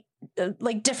any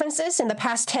differences in the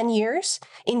past 10 years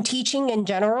in teaching in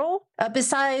general?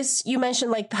 Besides, you mentioned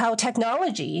like how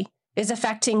technology is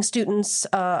affecting students'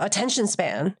 attention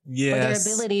span, or their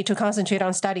ability to concentrate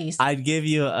on studies. I'd give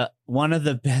you one of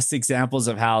the best examples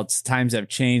of how times have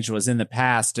changed was in the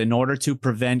past. In order to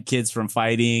prevent kids from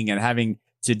fighting and having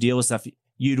to deal with stuff,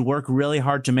 you'd work really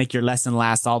hard to make your lesson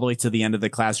last all the way to the end of the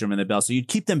classroom and the bell. So you'd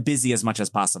keep them busy as much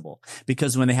as possible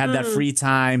because when they had that free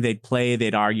time, they'd play,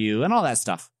 they'd argue and all that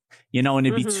stuff, and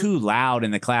it'd be too loud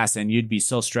in the class and you'd be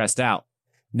so stressed out.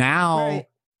 Now,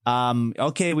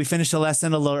 okay, we finished the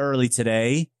lesson a little early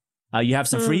today. You have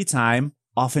some free time.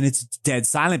 Often it's dead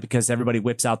silent because everybody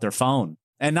whips out their phone.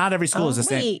 And not every school is the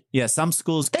same. Yeah, some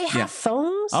schools. They have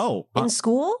phones in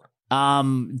school?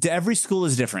 Every school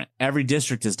is different. Every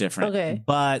district is different. Okay.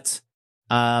 But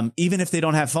even if they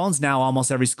don't have phones now,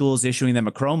 almost every school is issuing them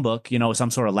a Chromebook,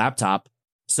 some sort of laptop.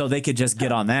 So they could just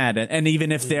get on that. And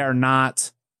even if they're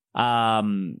not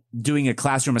doing a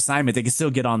classroom assignment, they can still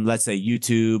get on, let's say,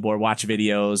 YouTube or watch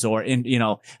videos or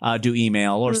do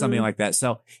email or something like that.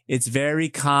 So it's very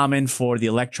common for the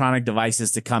electronic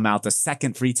devices to come out the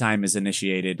second free time is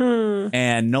initiated,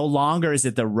 and no longer is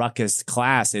it the ruckus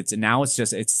class. It's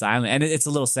silent, and it's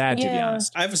a little sad to be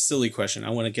honest. I have a silly question. I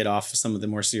want to get off some of the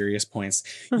more serious points.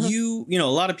 A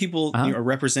lot of people are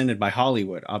represented by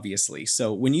Hollywood, obviously.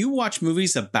 So when you watch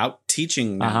movies about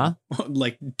teaching now,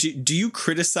 like, do you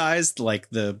criticize like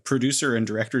the producer and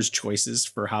director's choices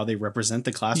for how they represent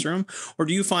the classroom, or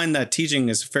do you find that teaching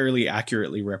is fairly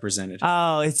accurately represented?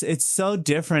 Oh, it's so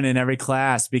different in every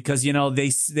class because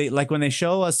they like when they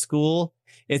show a school,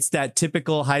 it's that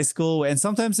typical high school. And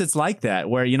sometimes it's like that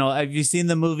where, have you seen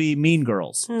the movie Mean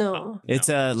Girls? No. It's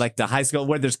like the high school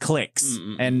where there's cliques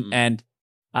and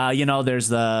there's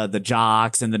the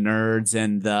jocks and the nerds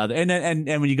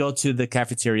and when you go to the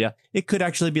cafeteria, it could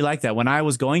actually be like that. When I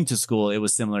was going to school, it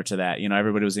was similar to that.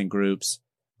 Everybody was in groups,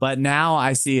 but now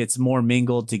I see it's more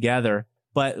mingled together.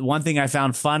 But one thing I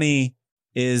found funny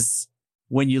is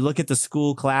when you look at the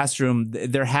school classroom,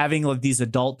 they're having like these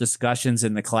adult discussions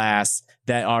in the class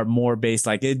that are more based,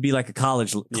 like it'd be like a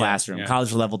college classroom,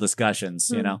 college level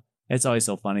discussions, It's always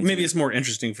so funny. Maybe it's more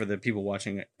interesting for the people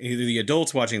watching it, the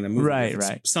adults watching the movie.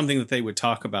 Right. Something that they would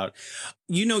talk about.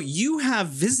 You have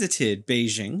visited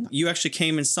Beijing. You actually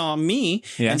came and saw me,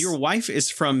 and your wife is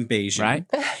from Beijing. Right.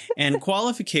 And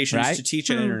qualifications to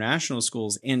teach at international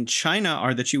schools in China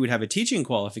are that you would have a teaching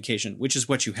qualification, which is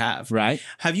what you have. Right.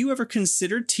 Have you ever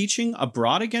considered teaching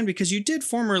abroad again? Because you did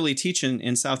formerly teach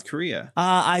in South Korea.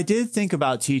 I did think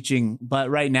about teaching, but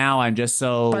right now I'm just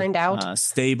so burned out,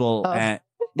 stable at.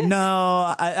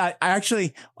 No, I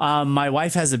actually, my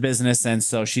wife has a business, and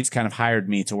so she's kind of hired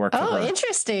me to work for her. Oh,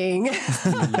 interesting.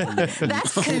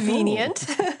 That's convenient.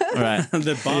 Right.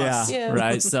 The boss. Yeah,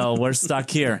 right. So we're stuck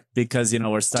here because,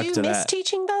 we're stuck to that. Do you miss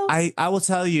teaching, though? I will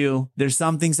tell you, there's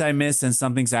some things I miss and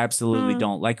some things I absolutely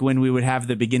don't. Like when we would have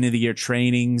the beginning of the year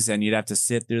trainings and you'd have to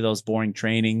sit through those boring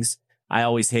trainings. I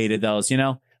always hated those,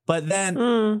 But then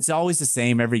it's always the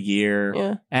same every year.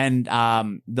 Yeah.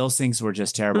 And those things were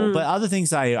just terrible. But other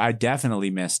things I definitely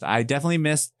missed. I definitely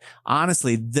missed,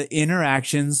 honestly, the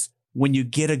interactions when you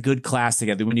get a good class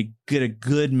together, when you get a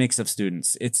good mix of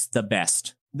students. It's the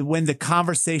best. When the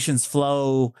conversations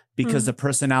flow because the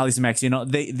personalities mix,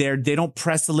 they don't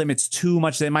press the limits too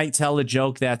much. They might tell a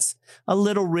joke that's a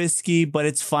little risky, but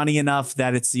it's funny enough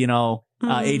that it's,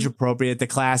 age appropriate. The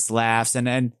class laughs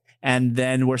and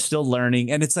then we're still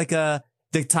learning. And it's like the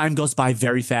time goes by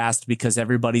very fast because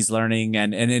everybody's learning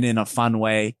and in a fun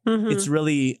way. It's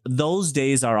really, those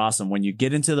days are awesome. When you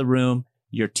get into the room,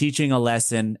 you're teaching a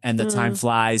lesson and the time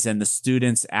flies and the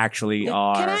students actually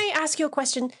are. Can I ask you a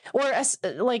question or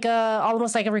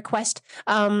almost like a request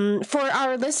for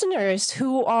our listeners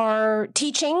who are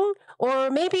teaching or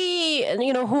maybe,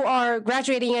 who are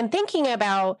graduating and thinking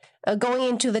about going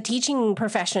into the teaching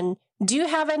profession? Do you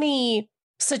have any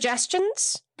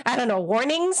suggestions? I don't know,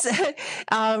 warnings,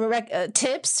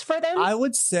 tips for them? I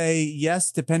would say yes,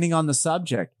 depending on the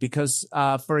subject, because,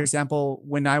 for example,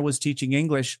 when I was teaching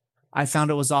English, I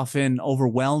found it was often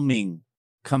overwhelming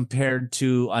compared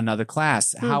to another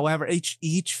class. However,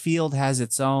 each field has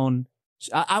its own.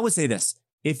 I would say this.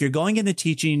 If you're going into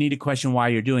teaching, you need to question why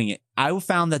you're doing it. I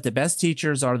found that the best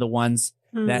teachers are the ones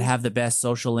that have the best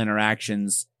social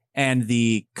interactions and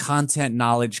the content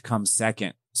knowledge comes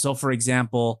second. So, for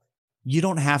example, you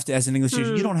don't have to, as an English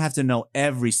teacher, you don't have to know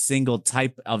every single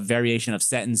type of variation of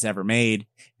sentence ever made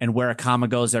and where a comma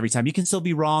goes every time. You can still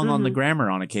be wrong on the grammar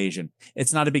on occasion.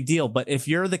 It's not a big deal. But if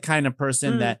you're the kind of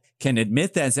person that can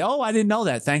admit that and say, oh, I didn't know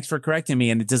that. Thanks for correcting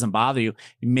me. And it doesn't bother you.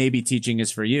 Maybe teaching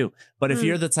is for you. But if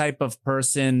you're the type of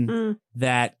person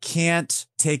that can't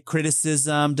take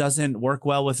criticism, doesn't work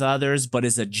well with others, but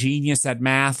is a genius at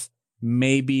math,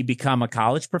 maybe become a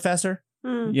college professor.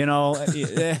 A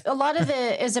lot of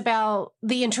it is about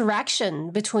the interaction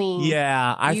between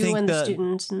I think and the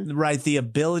students. Right. The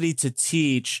ability to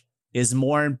teach is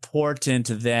more important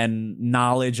than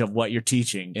knowledge of what you're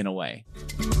teaching in a way.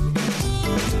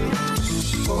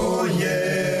 Oh,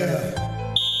 yeah.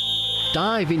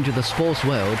 Dive into the sports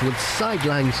world with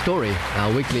Sideline Story,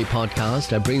 our weekly podcast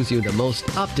that brings you the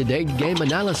most up-to-date game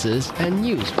analysis and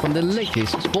news from the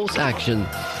latest sports action.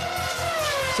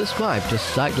 Subscribe to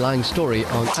Sideline Story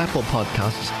on Apple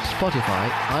Podcasts, Spotify,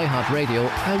 iHeartRadio,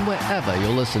 and wherever you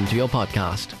listen to your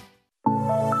podcast.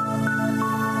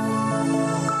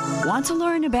 Want to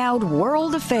learn about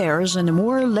world affairs in a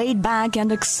more laid-back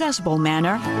and accessible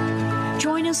manner?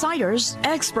 Join insiders,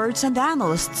 experts, and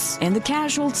analysts in the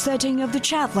casual setting of the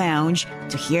Chat Lounge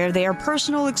to hear their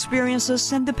personal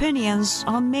experiences and opinions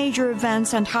on major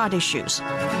events and hot issues.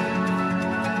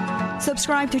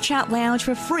 Subscribe to Chat Lounge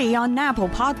for free on Apple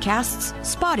Podcasts,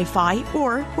 Spotify,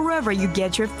 or wherever you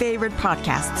get your favorite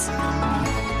podcasts.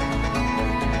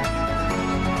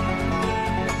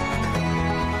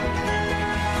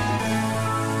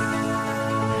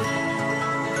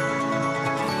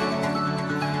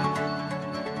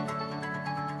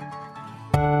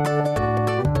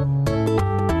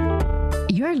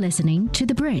 You're listening to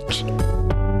The Bridge.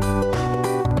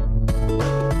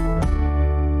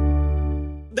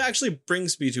 actually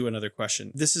brings me to another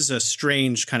question. This is a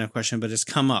strange kind of question, but it's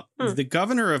come up. The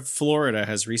governor of Florida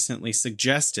has recently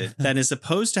suggested that as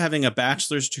opposed to having a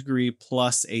bachelor's degree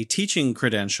plus a teaching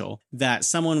credential, that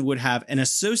someone would have an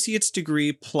associate's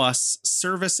degree plus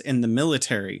service in the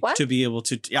military to be able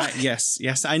to.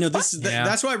 Yes. I know this is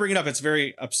that's why I bring it up. It's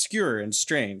very obscure and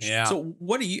strange. Yeah. So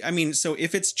what do you? I mean, so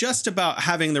if it's just about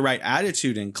having the right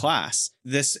attitude in class,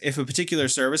 if a particular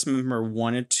service member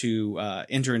wanted to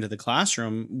enter into the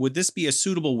classroom, would this be a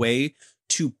suitable way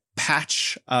to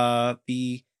patch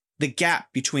the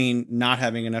gap between not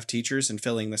having enough teachers and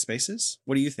filling the spaces?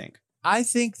 What do you think? I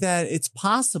think that it's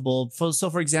possible.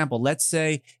 So, for example, let's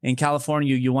say in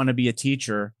California, you want to be a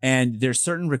teacher and there's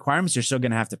certain requirements you're still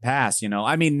going to have to pass.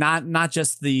 I mean, not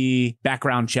just the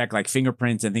background check, like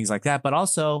fingerprints and things like that, but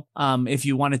also if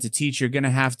you wanted to teach, you're going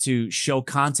to have to show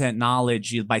content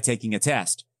knowledge by taking a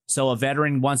test. So a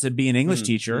veteran wants to be an English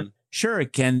teacher. Sure,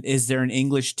 is there an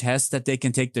English test that they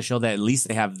can take to show that at least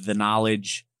they have the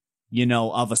knowledge,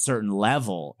 of a certain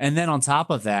level? And then on top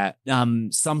of that,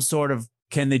 some sort of,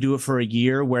 can they do it for a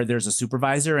year where there's a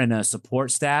supervisor and a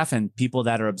support staff and people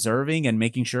that are observing and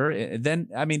making sure? Then,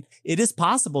 I mean, it is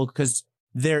possible because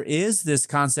there is this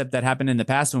concept that happened in the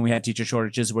past when we had teacher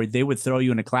shortages where they would throw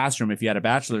you in a classroom if you had a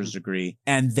bachelor's degree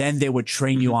and then they would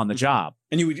train you on the job.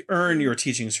 And you would earn your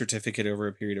teaching certificate over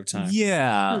a period of time.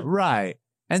 Yeah, right.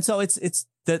 And so it's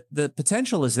the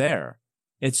potential is there.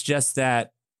 It's just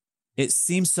that it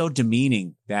seems so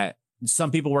demeaning that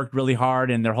some people worked really hard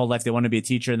and their whole life they want to be a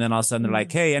teacher, and then all of a sudden they're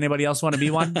like, hey, anybody else want to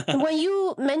be one? When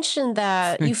you mentioned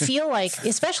that you feel like,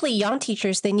 especially young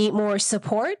teachers, they need more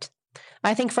support,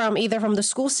 I think from the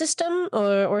school system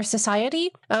or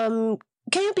society. Can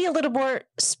you be a little more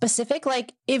specific?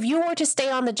 Like if you were to stay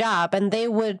on the job and they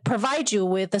would provide you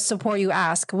with the support you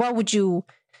ask, what would you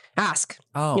ask,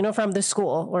 from the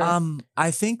school? Or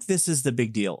I think this is the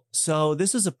big deal. So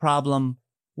this is a problem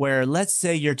where let's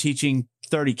say you're teaching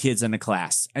 30 kids in a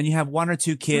class and you have one or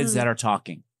two kids that are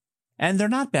talking and they're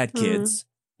not bad kids.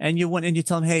 And you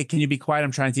tell them, hey, can you be quiet?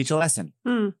 I'm trying to teach a lesson.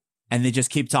 And they just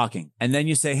keep talking. And then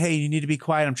you say, hey, you need to be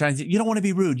quiet. You don't want to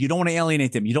be rude. You don't want to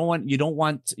alienate them.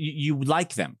 You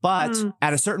like them. But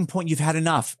at a certain point, you've had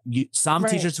enough. Some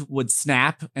teachers would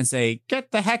snap and say,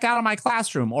 get the heck out of my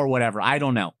classroom or whatever. I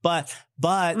don't know. But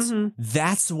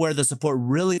that's where the support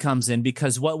really comes in,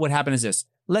 because what would happen is this.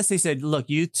 Let's say said, look,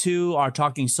 you two are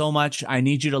talking so much. I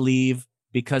need you to leave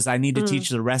because I need to teach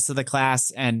the rest of the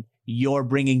class and you're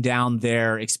bringing down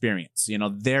their experience.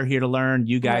 They're here to learn.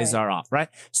 You guys are off, right?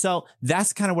 So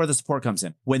that's kind of where the support comes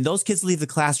in. When those kids leave the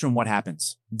classroom, what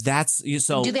happens?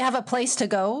 Do they have a place to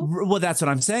go? Well, that's what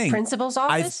I'm saying. Principal's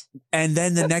office? And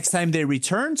then the next time they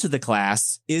return to the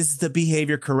class, is the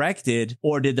behavior corrected?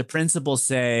 Or did the principal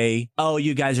say, oh,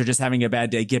 you guys are just having a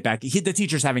bad day. Get back. The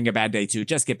teacher's having a bad day too.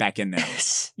 Just get back in there.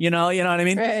 You know what I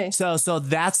mean? Right. So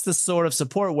that's the sort of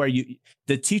support where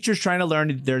the teacher's trying to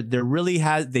learn.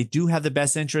 They do have the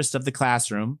best interest of the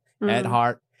classroom at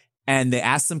heart. And they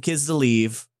ask some kids to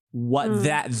leave.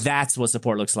 That's what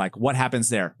support looks like. What happens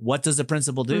there? What does the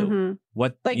principal do?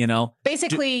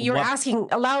 Basically you're asking,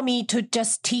 allow me to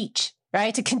just teach,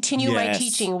 right? To continue my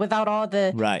teaching without all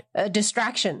the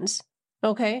distractions.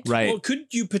 Okay. Right. Well, could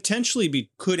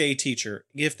a teacher,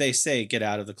 if they say get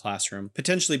out of the classroom,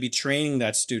 potentially be training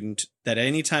that student that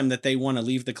anytime that they want to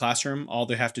leave the classroom, all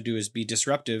they have to do is be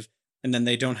disruptive. And then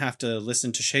they don't have to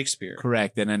listen to Shakespeare.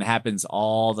 Correct. And it happens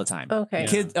all the time. Okay.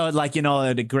 Kids,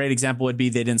 a great example would be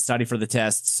they didn't study for the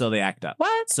test, so they act up.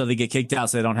 What? So they get kicked out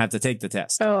so they don't have to take the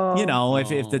test. Oh.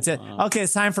 If the test, okay,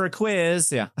 it's time for a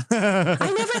quiz. Yeah.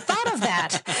 I never thought of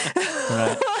that.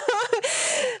 Right.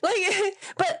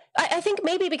 But I think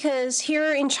maybe because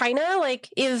here in China,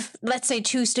 if let's say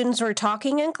two students were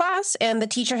talking in class and the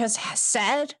teacher has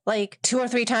said 2 or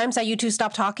 3 times that you two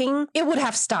stop talking, it would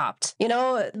have stopped.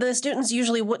 The students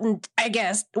usually wouldn't, I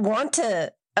guess, want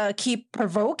to keep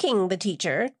provoking the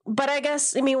teacher. But I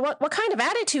guess, what kind of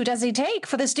attitude does it take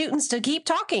for the students to keep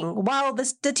talking while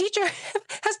the teacher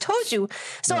has told you?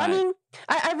 So, right.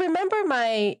 I remember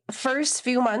my first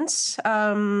few months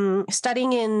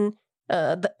studying in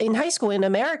high school in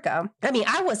America.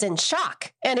 I was in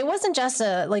shock, and it wasn't just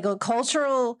a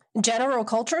general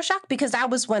cultural shock, because that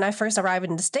was when I first arrived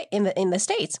in the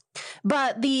States.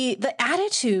 But the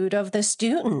attitude of the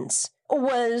students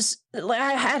was,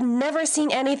 I had never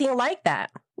seen anything like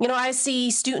that. I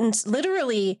see students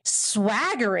literally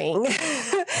swaggering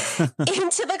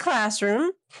into the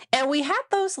classroom, and we had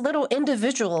those little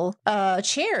individual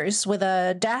chairs with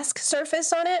a desk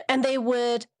surface on it, and they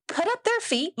would put up their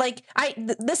feet. Like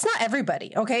that's not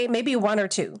everybody, okay? Maybe one or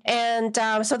two. And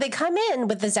so they come in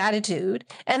with this attitude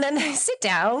and then they sit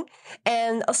down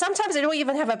and sometimes they don't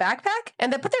even have a backpack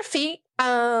and they put their feet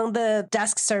on the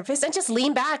desk surface and just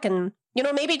lean back and,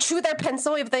 maybe chew their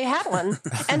pencil if they had one.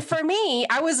 And for me,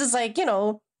 I was just like,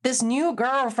 this new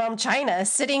girl from China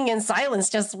sitting in silence,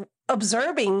 just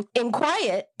observing in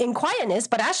quietness,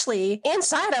 but actually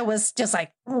inside I was just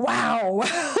like, wow.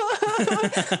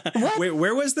 Wait,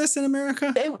 where was this in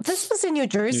America? This was in New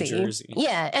Jersey. New Jersey.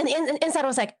 Yeah. And inside I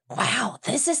was like, wow,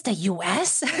 this is the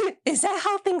US? Is that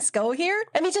how things go here?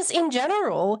 I mean, just in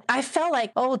general, I felt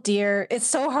like, oh dear, it's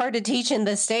so hard to teach in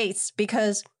the States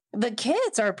because the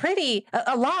kids are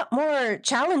a lot more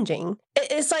challenging.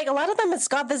 It's like a lot of them, it's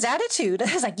got this attitude.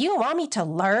 It's like, you want me to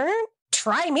learn?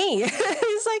 Try me.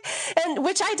 It's like, and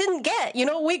which I didn't get.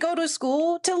 We go to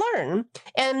school to learn.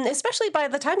 And especially by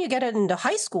the time you get into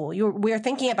high school, we're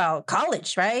thinking about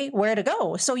college, right? Where to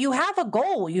go. So you have a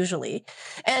goal usually,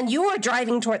 and you are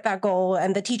driving toward that goal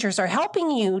and the teachers are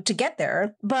helping you to get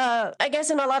there. But I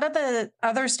guess in a lot of the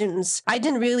other students, I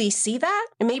didn't really see that.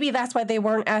 And maybe that's why they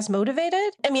weren't as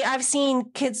motivated. I mean, I've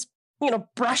seen kids,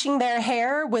 brushing their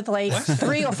hair with like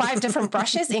 3 or 5 different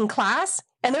brushes in class.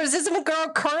 And there was this girl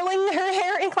curling her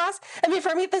hair in class. I mean,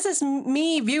 for me, this is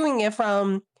me viewing it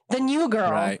from the new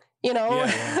girl. Right. Yeah.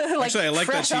 like actually, I like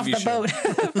fresh that TV off the show.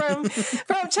 boat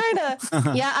from China.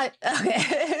 Yeah,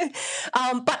 okay.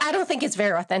 But I don't think it's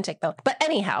very authentic though. But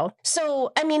anyhow,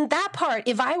 so I mean that part.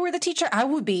 If I were the teacher, I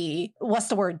would be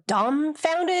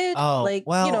dumbfounded. Oh, like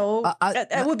well,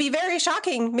 it would be very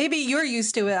shocking. Maybe you're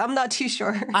used to it. I'm not too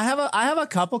sure. I have a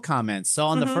couple comments. So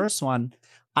on the first one,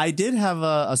 I did have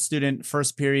a student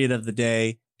first period of the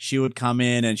day. She would come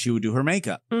in and she would do her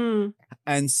makeup.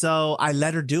 And so I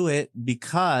let her do it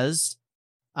because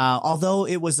although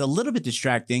it was a little bit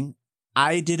distracting,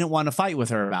 I didn't want to fight with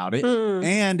her about it.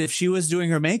 And if she was doing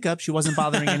her makeup, she wasn't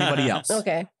bothering anybody else.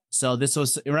 Okay. So this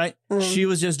was right. She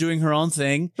was just doing her own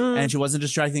thing and she wasn't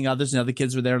distracting others. And other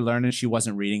kids were there learning. She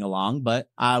wasn't reading along, but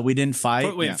we didn't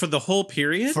fight. For the whole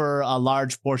period? For a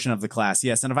large portion of the class.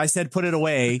 Yes. And if I said, put it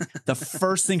away, the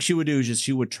first thing she would do is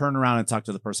she would turn around and talk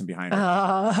to the person behind her.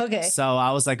 Oh, okay. So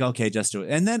I was like, okay, just do it.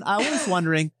 And then I was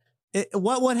wondering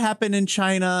what would happen in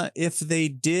China if they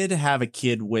did have a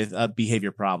kid with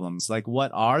behavior problems? Like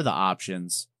what are the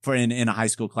options for in a high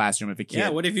school classroom if a kid? Yeah,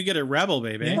 what if you get a rebel,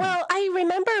 baby? Yeah. Well, I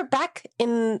remember back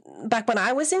when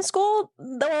I was in school,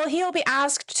 he'll be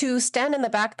asked to stand in the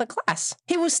back of the class.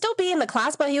 He will still be in the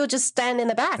class, but he will just stand in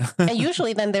the back. And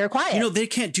usually then they're quiet. They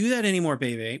can't do that anymore,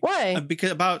 baby. Why? Because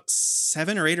about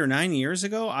 7 or 8 or 9 years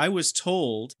ago, I was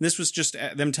told, this was just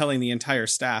them telling the entire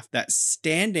staff, that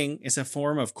standing is a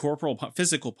form of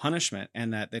physical punishment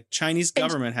and that the Chinese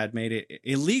government had made it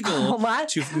illegal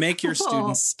to make your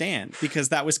students stand because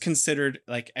that was considered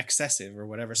like excessive or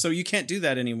whatever. So you can't do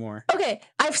that anymore. Okay.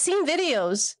 I've seen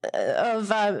videos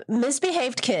of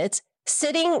misbehaved kids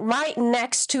sitting right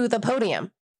next to the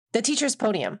podium, the teacher's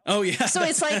podium. Oh, yeah. So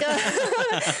it's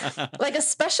like a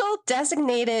special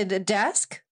designated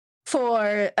desk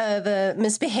for the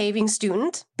misbehaving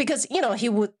student because, he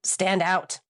would stand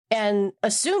out. And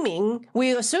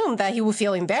we assume that he would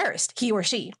feel embarrassed, he or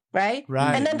she, right?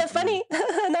 Right. And then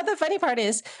another funny part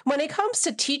is when it comes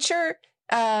to teacher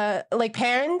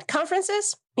parent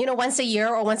conferences, once a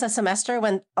year or once a semester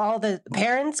when all the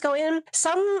parents go in,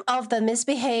 some of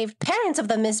the parents of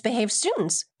the misbehaved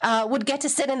students would get to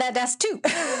sit in that desk too.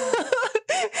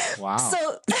 Wow.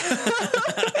 So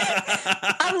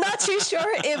I'm not too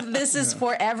sure if this is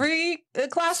for every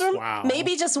classroom. Wow.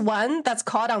 Maybe just one that's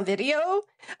caught on video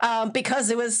because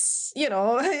it was,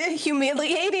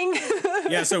 humiliating.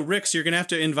 Yeah, so Rix, you're going to have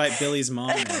to invite Billy's mom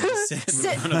to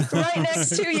sit right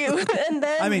next to you. And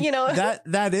then, I mean,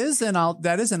 that is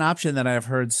an option that I've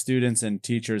heard students and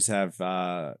teachers have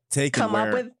taken. Come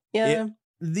up with, yeah.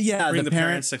 Bring the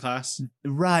parents to class.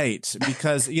 Right.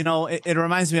 Because, it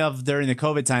reminds me of during the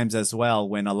COVID times as well,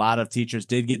 when a lot of teachers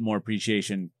did get more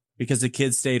appreciation because the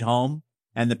kids stayed home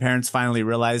and the parents finally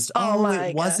realized,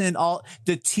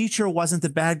 the teacher wasn't the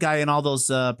bad guy in all those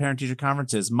parent teacher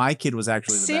conferences. My kid was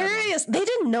actually the bad one. Serious? They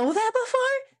didn't know that before?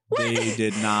 What? They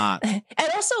did not. And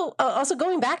also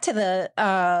going back to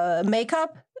the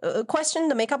makeup question,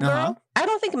 the makeup girl, I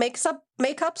don't think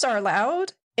makeups are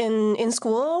allowed in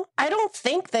school. I don't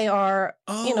think they are,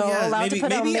 allowed to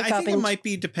put on makeup. I think it might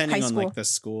be depending on like the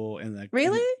school and the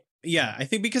really. Yeah, I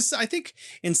think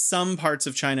in some parts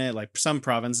of China, like some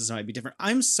provinces might be different.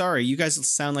 I'm sorry, you guys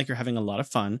sound like you're having a lot of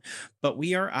fun, but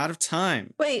we are out of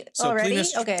time. Wait, So already?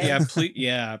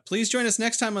 Okay. Please join us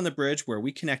next time on The Bridge, where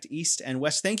we connect East and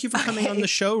West. Thank you for coming on the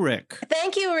show, Rick.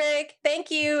 Thank you, Rick. Thank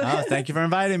you. Oh, thank you for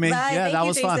inviting me. Bye. Yeah, Thank that you,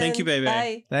 was fun. Jason. Thank you, baby.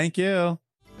 Bye. Thank you.